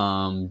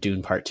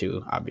Dune Part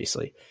 2,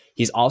 obviously.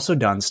 He's also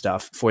done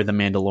stuff for The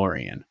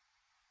Mandalorian.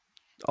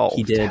 oh,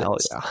 He did hell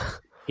yeah.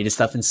 he did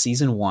stuff in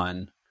season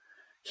 1.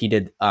 He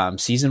did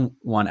season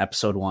 1,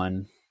 episode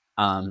 1,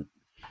 and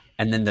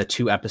then the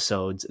 2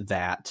 episodes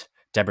that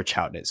Deborah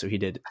Chow did. So he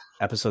did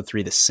episode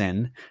 3, The Sin,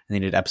 and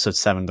then he did episode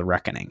 7, The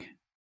Reckoning.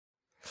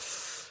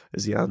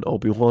 Is he on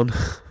Obi-Wan?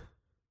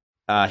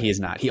 He is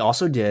not. He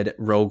also did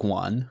Rogue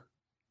One,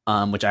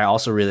 which I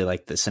also really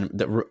like. The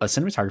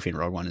cinematography in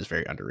Rogue One is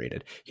very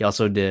underrated. He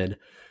also did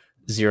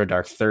Zero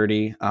Dark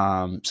 30.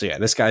 So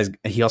yeah,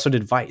 he also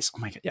did Vice. Oh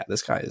my god, yeah,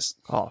 this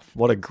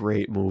What a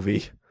great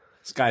movie.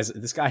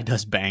 this guy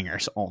does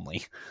bangers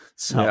only.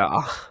 So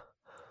Yeah.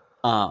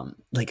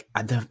 like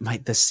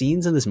the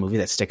scenes in this movie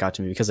that stick out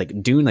to me, because like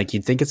Dune, like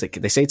you'd think it's like,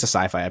 they say it's a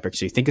sci-fi epic,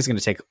 so you think it's going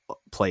to take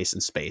place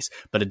in space,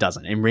 but it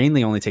doesn't. It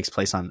mainly only takes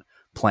place on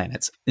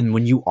planets, and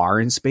when you are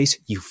in space,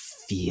 you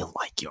feel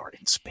like you're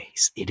in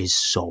space. It is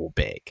so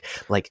big.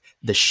 Like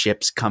the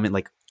ships coming,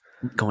 like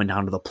going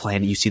down to the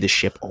planet, you see the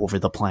ship over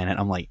the planet.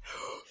 I'm like,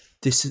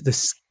 this is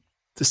this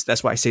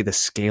that's why I say the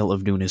scale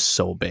of Dune is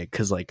so big,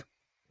 because like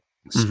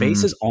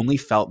space has only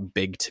felt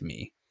big to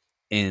me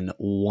in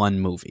one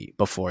movie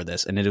before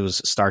this, and it was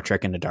Star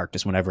Trek Into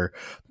Darkness. Whenever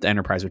the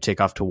Enterprise would take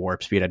off to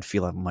warp speed, I'd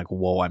feel I'm like,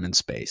 whoa, I'm in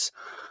space.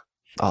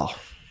 Oh,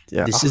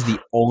 yeah. This is the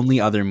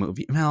only other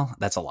movie. Well,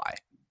 that's a lie.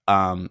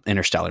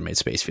 Interstellar made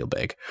space feel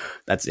big.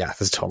 That's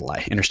a total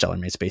lie. Interstellar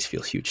made space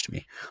feel huge to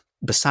me.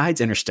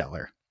 Besides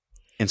Interstellar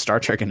and Star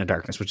Trek Into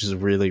Darkness, which is a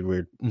really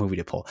weird movie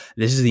to pull,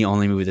 this is the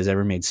only movie that's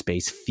ever made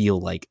space feel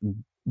like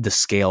the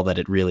scale that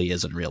it really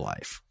is in real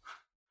life.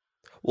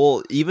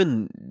 Well,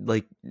 even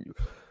like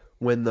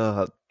when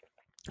the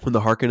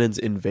Harkonnens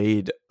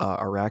invade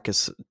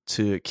Arrakis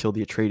to kill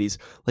the Atreides,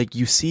 like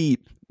you see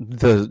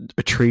the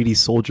Atreides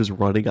soldiers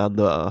running on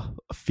the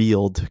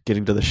field,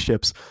 getting to the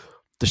ships.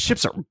 The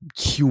ships are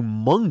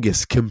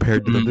humongous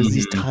compared to them. There's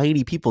these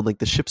tiny people, and like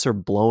the ships are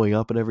blowing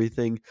up and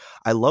everything.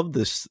 I love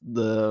this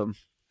the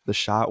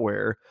shot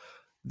where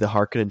the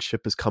Harkonnen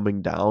ship is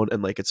coming down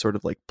and like it sort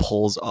of like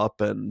pulls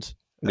up and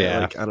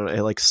like I don't know,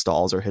 it like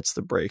stalls or hits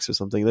the brakes or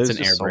something. There's It's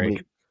an just air so brake.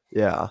 many.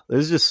 Yeah,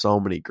 there's just so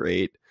many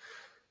great.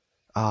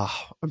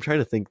 I'm trying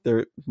to think.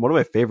 One of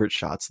my favorite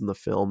shots in the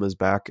film is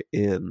back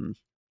in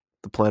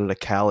the planet of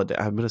Caladan.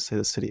 I'm going to say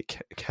the city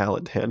of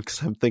Caladan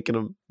because I'm thinking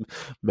of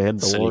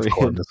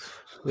Mandalorian.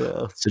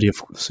 Yeah,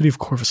 City of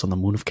Corvus on the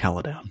moon of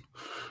Caladan.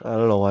 I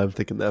don't know why I'm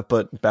thinking that,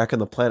 but back on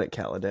the planet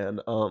Caladan.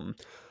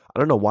 I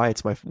don't know why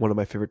it's one of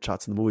my favorite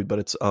shots in the movie, but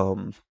it's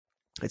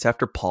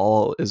after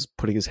Paul is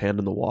putting his hand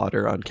in the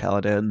water on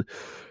Caladan,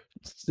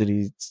 and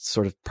he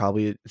sort of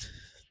probably,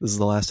 this is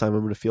the last time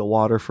I'm going to feel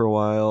water for a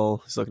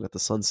while. He's looking at the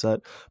sunset,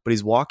 but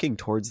he's walking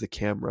towards the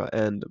camera,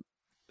 and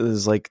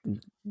there's like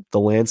the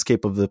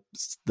landscape of the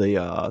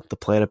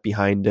planet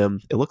behind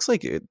him. It looks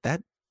like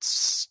that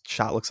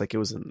shot looks like it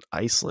was in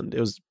Iceland.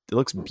 It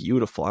looks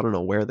beautiful. I don't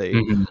know where they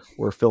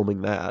were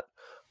filming that,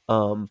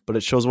 But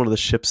it shows one of the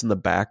ships in the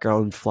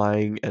background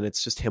flying, and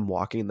it's just him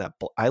walking in that.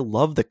 I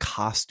love the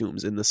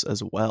costumes in this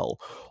as well.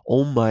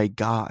 Oh my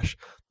gosh.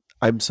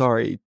 I'm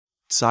sorry,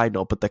 side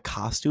note, but the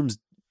costumes,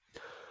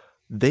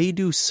 they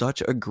do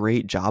such a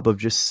great job of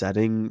just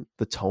setting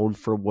the tone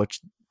for what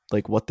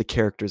the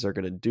characters are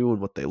going to do and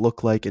what they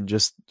look like, and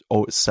just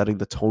setting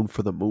the tone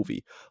for the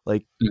movie.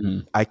 Like,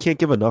 I can't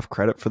give enough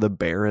credit for the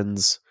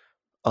Baron's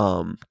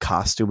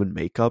costume and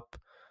makeup.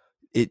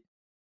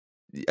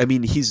 I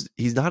mean, he's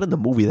not in the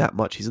movie that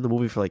much. He's in the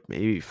movie for like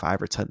maybe 5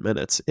 or 10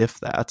 minutes, if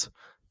that.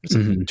 It's a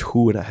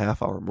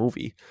 2.5 hour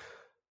movie.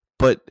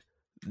 But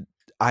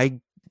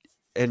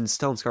and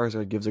Stellan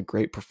Skarsgård gives a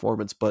great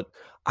performance, but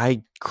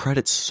I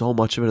credit so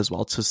much of it as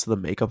well to the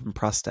makeup and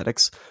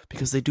prosthetics,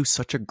 because they do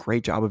such a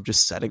great job of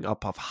just setting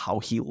up of how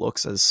he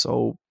looks as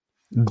so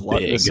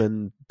gluttonous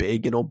and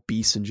big and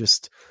obese, and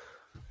just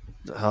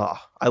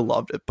I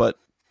loved it. But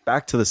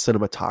back to the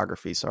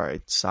cinematography.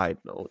 Sorry, side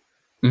note.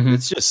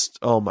 It's just,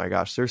 oh my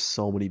gosh, there's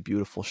so many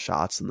beautiful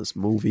shots in this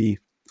movie.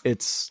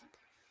 It's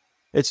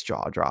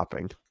jaw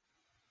dropping.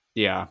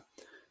 Yeah.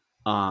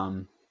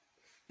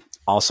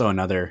 Also,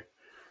 another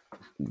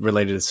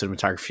related to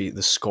cinematography,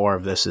 the score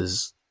of this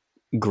is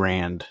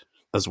grand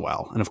as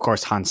well, and of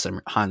course Hans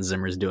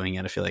Zimmer's doing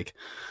it. I feel like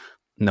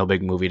no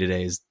big movie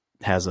today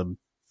has a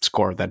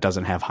score that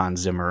doesn't have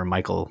Hans Zimmer or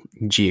Michael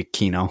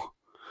Giacchino.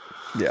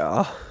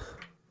 Yeah.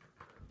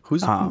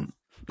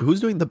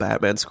 Who's doing the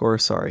Batman score?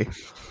 Sorry.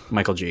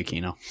 Michael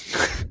Giacchino.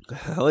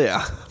 Hell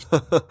yeah.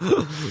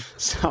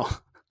 So,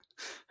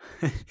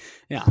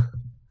 yeah.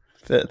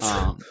 Fits.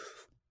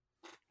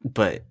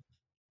 But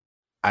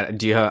I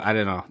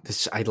don't know.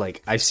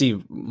 I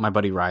see my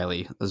buddy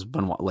Riley has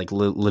been like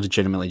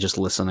legitimately just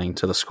listening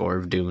to the score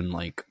of Dune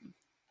like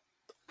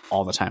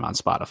all the time on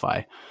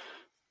Spotify.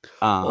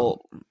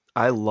 Well,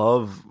 I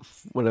love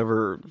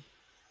whenever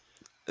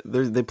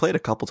they play it a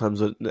couple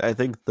times, but I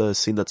think the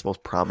scene that's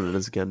most prominent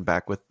is again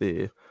back with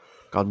the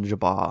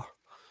Ganjaba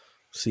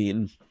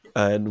scene,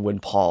 and when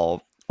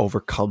Paul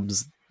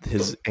overcomes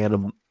his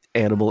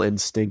animal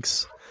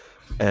instincts,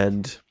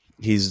 and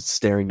he's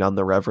staring down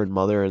the Reverend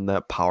Mother, and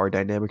that power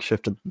dynamic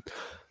shift in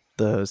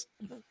the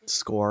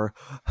score,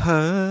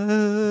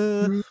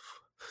 whatever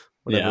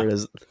it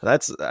is.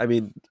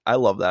 I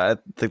love that.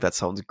 I think that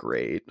sounds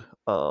great.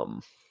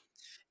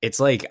 It's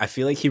like, I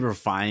feel like he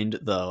refined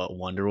the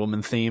Wonder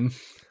Woman theme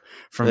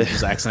from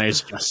Zack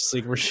Snyder's Justice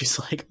League, where she's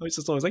like, it's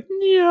just always like,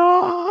 yeah.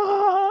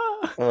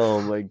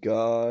 Oh my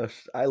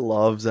gosh. I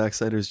love Zack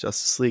Snyder's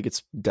Justice League.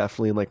 It's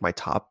definitely in like my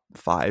top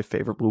 5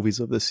 favorite movies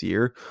of this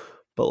year.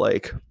 But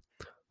like,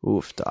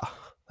 that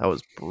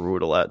was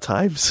brutal at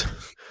times.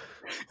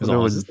 Wonder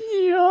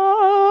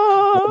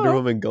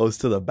Woman goes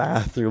to the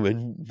bathroom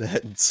and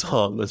that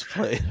song was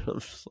playing. I'm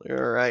just like,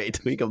 all right,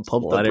 we can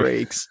pump the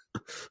brakes.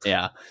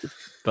 Yeah.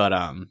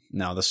 But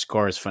no, the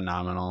score is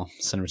phenomenal.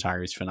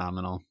 Cinematography is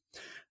phenomenal.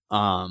 Do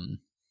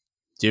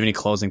you have any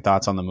closing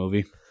thoughts on the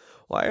movie?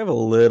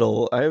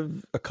 Well, I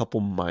have a couple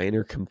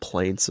minor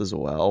complaints as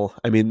well.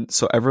 I mean,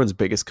 so everyone's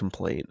biggest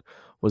complaint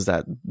was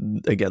that,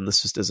 again,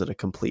 this just isn't a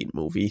complete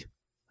movie,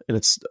 and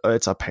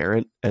it's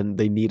apparent, and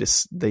they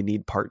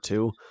need part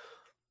 2.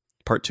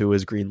 Part 2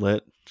 is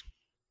greenlit.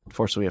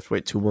 Unfortunately, we have to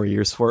wait 2 more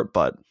years for it,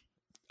 but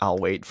I'll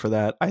wait for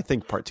that. I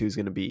think part 2 is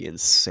going to be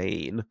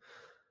insane.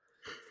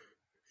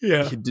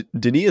 Yeah.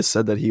 Denis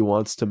said that he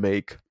wants to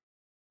make.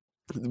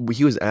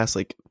 He was asked,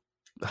 like,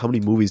 how many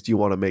movies do you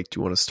want to make? Do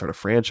you want to start a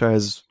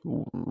franchise?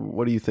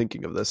 What are you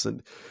thinking of this?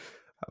 And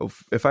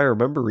if I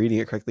remember reading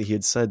it correctly, he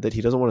had said that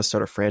he doesn't want to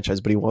start a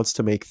franchise, but he wants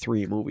to make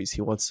 3 movies.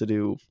 He wants to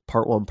do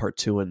part 1, part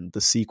 2, and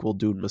the sequel,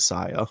 Dune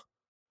Messiah.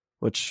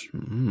 Which,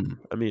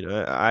 I mean,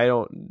 I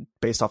don't,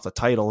 based off the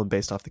title and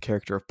based off the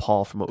character of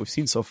Paul from what we've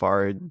seen so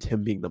far,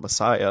 him being the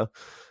Messiah,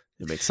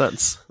 it makes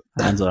sense.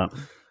 Hands up.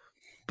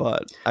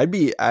 But I'm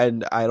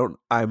going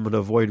to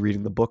avoid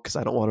reading the book because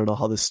I don't want to know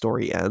how this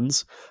story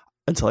ends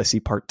until I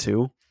see part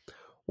 2.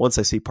 Once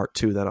I see part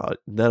 2,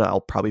 then I'll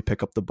probably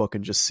pick up the book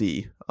and just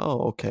see,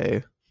 oh,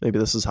 okay, maybe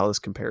this is how this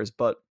compares.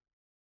 But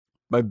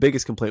my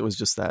biggest complaint was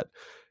just that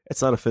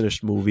it's not a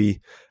finished movie,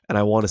 and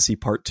I want to see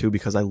part 2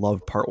 because I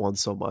loved part 1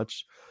 so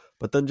much.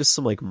 But then just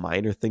some like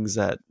minor things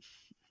that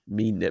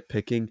me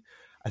nitpicking.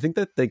 I think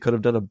that they could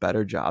have done a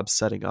better job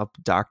setting up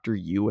Dr.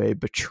 Yue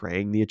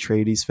betraying the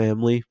Atreides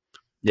family.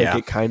 Yeah.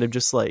 Like, it kind of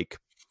just like,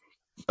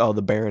 oh,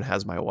 the Baron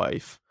has my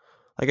wife.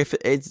 Like, if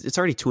it's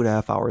already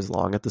 2.5 hours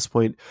long at this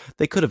point,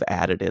 they could have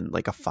added in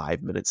like a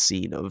 5-minute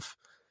scene of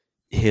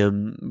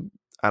him,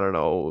 I don't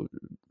know,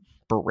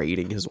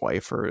 berating his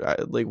wife, or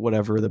like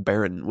whatever the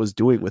Baron was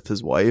doing with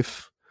his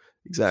wife.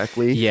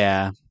 Exactly.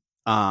 Yeah.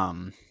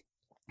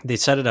 They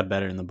set it up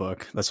better in the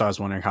book. That's why I was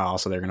wondering how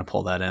also they're going to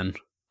pull that in.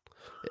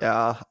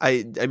 Yeah.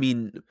 I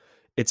mean,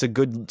 it's a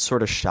good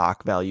sort of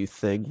shock value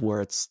thing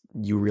where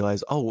you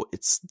realize, oh,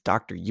 it's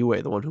Dr.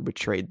 Yue, the one who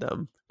betrayed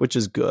them, which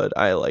is good.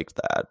 I liked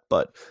that.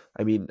 But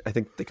I mean, I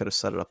think they could have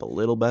set it up a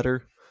little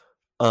better.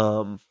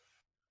 And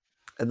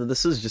then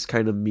this is just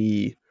kind of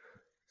me,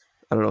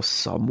 I don't know,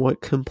 somewhat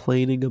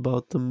complaining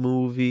about the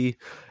movie.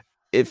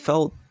 It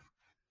felt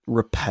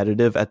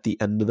repetitive at the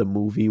end of the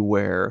movie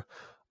where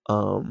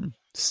Javier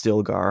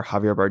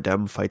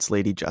Bardem fights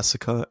Lady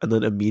Jessica, and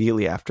then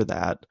immediately after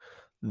that,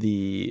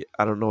 I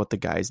don't know what the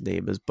guy's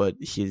name is, but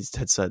he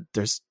had said,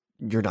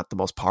 "You're not the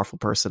most powerful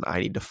person. I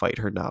need to fight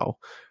her now."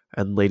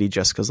 And Lady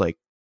Jessica's like,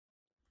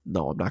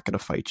 "No, I'm not going to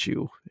fight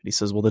you." And he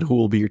says, "Well, then who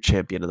will be your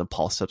champion?" And then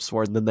Paul steps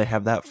forward, and then they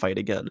have that fight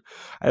again.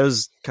 I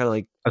was kind of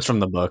like, that's from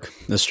the book.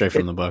 That's straight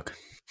from the book.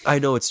 I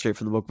know it's straight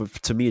from the book, but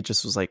to me, it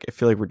just was like, I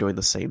feel like we're doing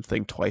the same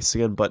thing twice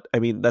again. But I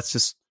mean, that's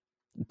just,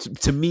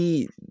 to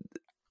me,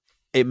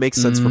 it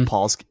makes sense for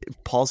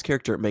Paul's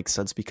character. It makes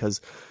sense because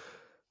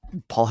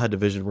Paul had a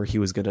vision where he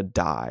was going to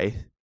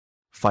die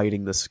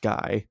fighting this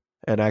guy.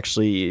 And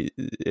actually,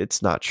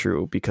 it's not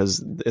true, because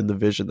in the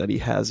vision that he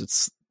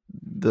has,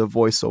 the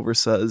voiceover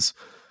says,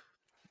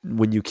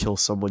 when you kill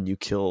someone, you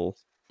kill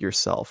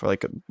yourself, or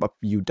like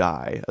you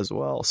die as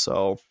well.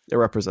 So it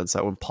represents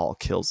that when Paul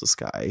kills this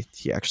guy,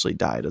 he actually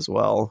died as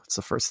well. It's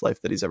the first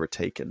life that he's ever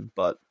taken.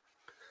 But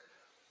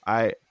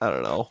I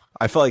don't know.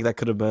 I felt like that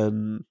could have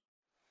been,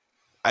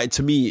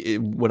 to me,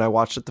 when I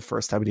watched it the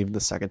first time and even the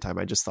second time,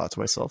 I just thought to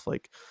myself,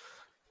 like,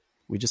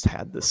 we just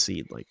had this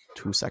scene like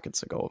 2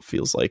 seconds ago. It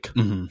feels like.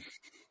 Mm-hmm.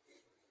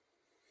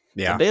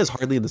 Yeah. Zendaya's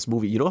hardly in this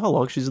movie. You know how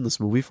long she's in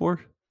this movie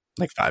for?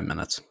 Like 5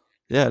 minutes.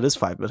 Yeah, it is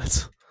 5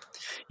 minutes.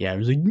 Yeah, I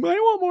was like, I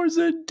want more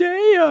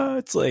Zendaya.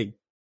 It's like,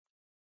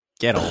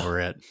 get over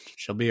it.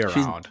 She'll be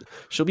around.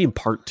 She'll be in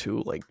part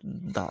 2, like,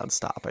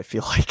 nonstop, I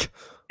feel like.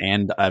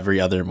 And every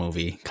other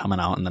movie coming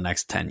out in the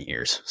next 10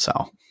 years.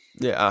 So,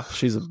 yeah,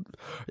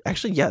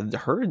 actually,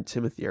 her and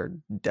Timothy are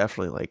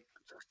definitely, like,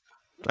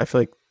 I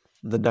feel like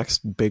the next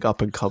big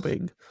up and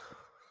coming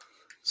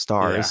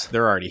stars. Yeah,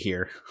 they're already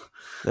here.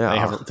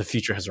 Yeah. The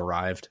future has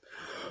arrived.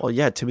 Well,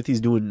 yeah,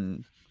 Timothy's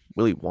doing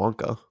Willy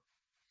Wonka.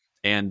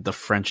 And The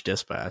French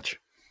Dispatch.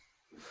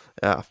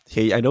 Yeah.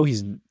 I know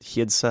he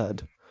had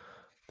said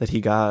that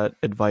he got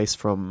advice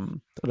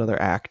from another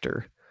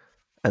actor,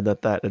 and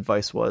that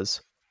advice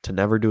was to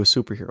never do a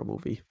superhero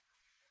movie.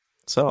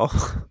 So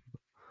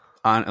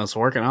it's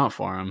working out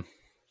for him.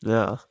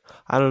 Yeah.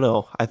 I don't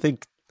know. I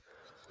think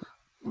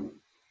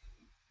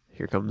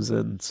here comes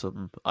in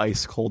some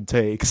ice cold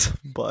takes,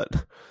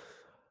 but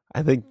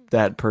I think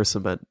that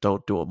person meant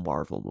don't do a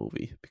Marvel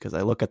movie, because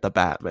I look at the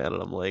Batman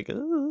and I'm like,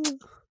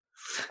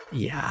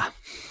 yeah.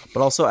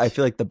 But also, I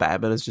feel like the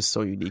Batman is just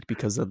so unique,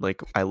 because then,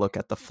 like, I look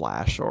at the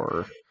Flash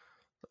or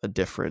a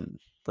different,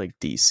 like,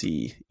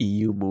 DC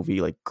EU movie,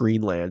 like not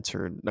Green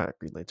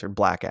Lantern,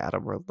 Black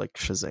Adam, or like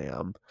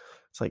Shazam.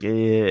 It's like,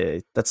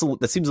 that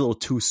seems a little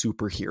too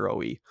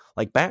superhero-y.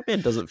 Like,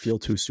 Batman doesn't feel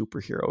too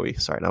superhero-y.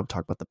 Sorry, now I'm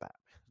talking about the Batman.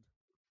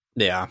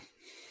 Yeah.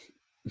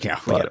 Yeah,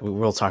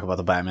 we'll talk about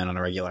the Batman on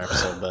a regular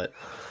episode, but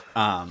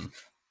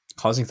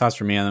closing thoughts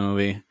for me on the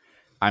movie.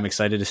 I'm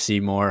excited to see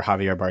more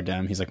Javier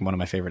Bardem. He's like one of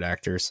my favorite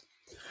actors.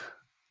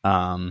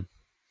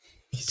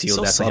 He's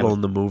so subtle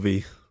in the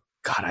movie.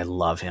 God, I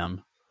love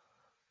him.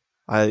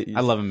 I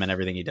love him in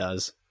everything he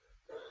does.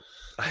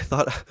 I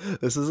thought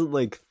this isn't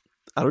like,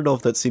 I don't know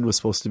if that scene was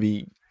supposed to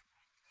be,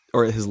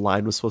 or his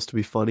line was supposed to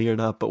be funny or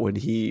not, but when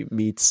he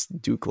meets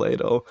Duke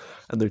Leto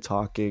and they're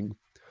talking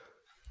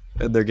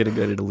and they're getting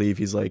ready to leave,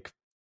 he's like,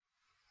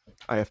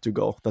 I have to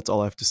go. That's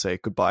all I have to say.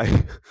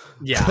 Goodbye.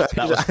 Yeah,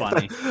 that was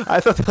funny. I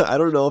thought I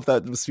don't know if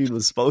that scene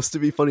was supposed to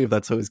be funny, if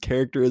that's how his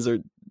character is, or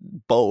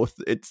both.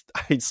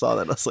 I saw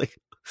that and I was like,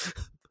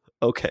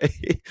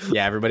 okay.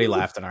 Yeah, everybody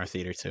laughed in our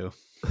theater too.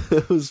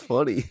 It was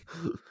funny.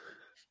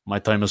 My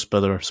time is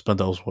better spent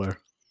elsewhere.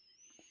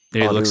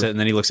 He looks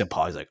at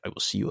Paul. He's like, I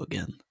will see you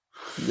again.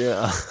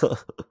 Yeah.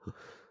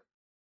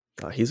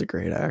 He's a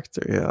great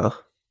actor. Yeah.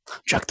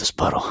 Jack the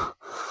Sparrow.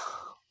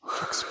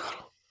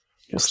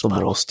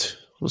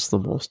 What's the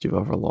most you've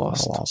ever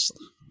lost?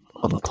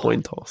 On a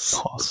coin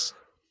toss.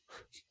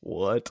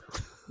 What?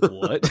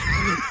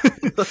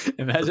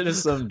 Imagine if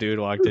some dude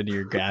walked into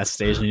your gas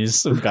station and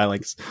just some guy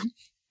like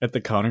at the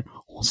counter.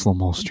 What's the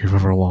most you've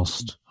ever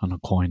lost on a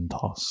coin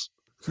toss?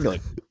 You're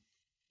like,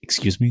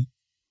 excuse me?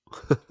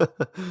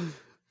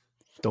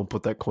 Don't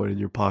put that coin in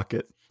your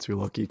pocket. It's your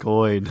lucky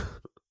coin.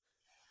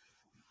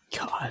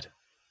 God.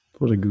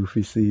 What a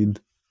goofy scene.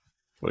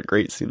 What a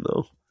great scene,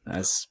 though.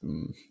 That's,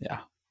 yeah.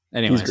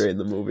 Anyways. He's great in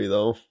the movie,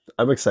 though.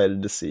 I'm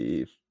excited to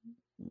see.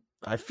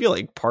 I feel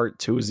like part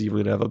 2 is even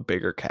going to have a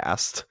bigger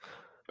cast.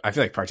 I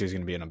feel like part 2 is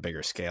going to be on a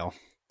bigger scale.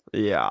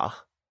 Yeah.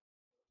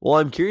 Well,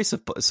 I'm curious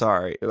if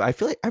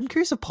I'm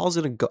curious if Paul's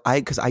going to go,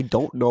 because I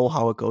don't know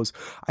how it goes.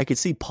 I could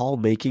see Paul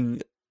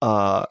making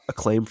a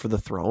claim for the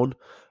throne.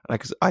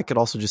 I could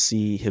also just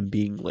see him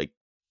being like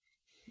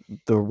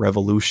the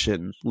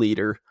revolution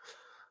leader.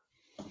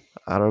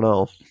 I don't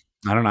know.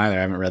 I don't either.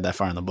 I haven't read that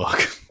far in the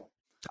book.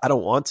 I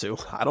don't want to.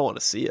 I don't want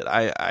to see it.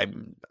 I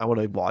want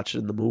to watch it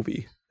in the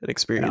movie and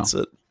experience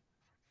it.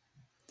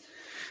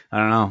 I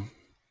don't know.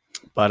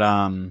 But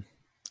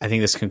I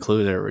think this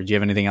concludes it. Do you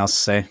have anything else to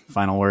say?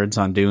 Final words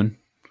on Dune?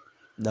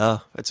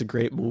 No, it's a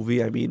great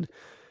movie. I mean,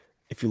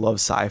 if you love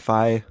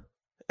sci-fi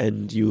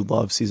and you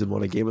love season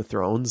 1 of Game of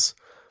Thrones,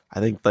 I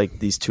think like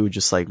these two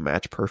just like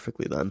match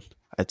perfectly then.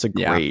 It's a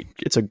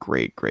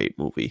great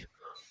movie.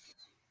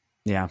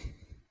 Yeah.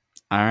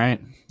 All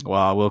right.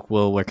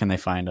 Well, where can they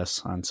find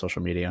us on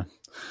social media?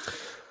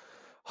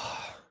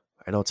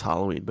 I know it's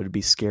Halloween, but it'd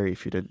be scary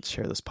if you didn't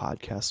share this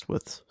podcast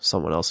with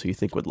someone else who you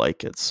think would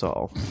like it.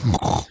 So,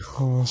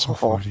 Oh, so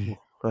funny.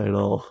 I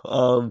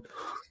know.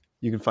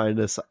 You can find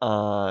us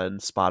on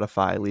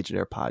Spotify,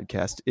 Legionnaire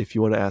Podcast. If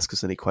you want to ask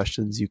us any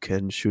questions, you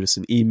can shoot us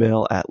an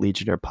email at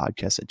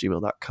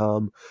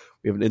legionnairepodcast@gmail.com.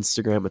 We have an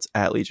Instagram. It's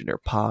at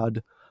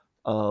legionnairepod.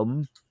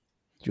 Do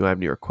you have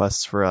any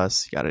requests for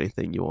us? You got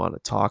anything you want to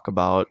talk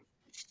about?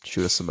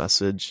 Shoot us a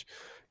message.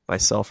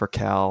 Myself or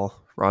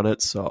Cal run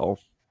it, so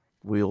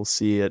we'll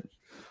see it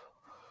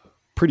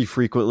pretty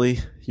frequently.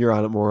 You're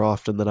on it more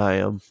often than I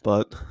am,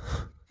 but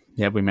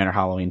yeah, we made our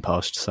Halloween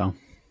post, so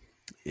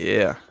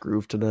yeah,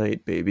 groove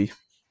tonight, baby.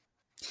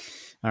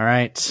 All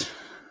right.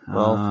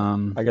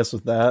 Well, I guess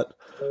with that,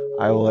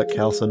 I will let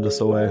Cal send us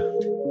away.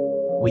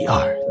 We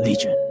are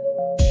Legion.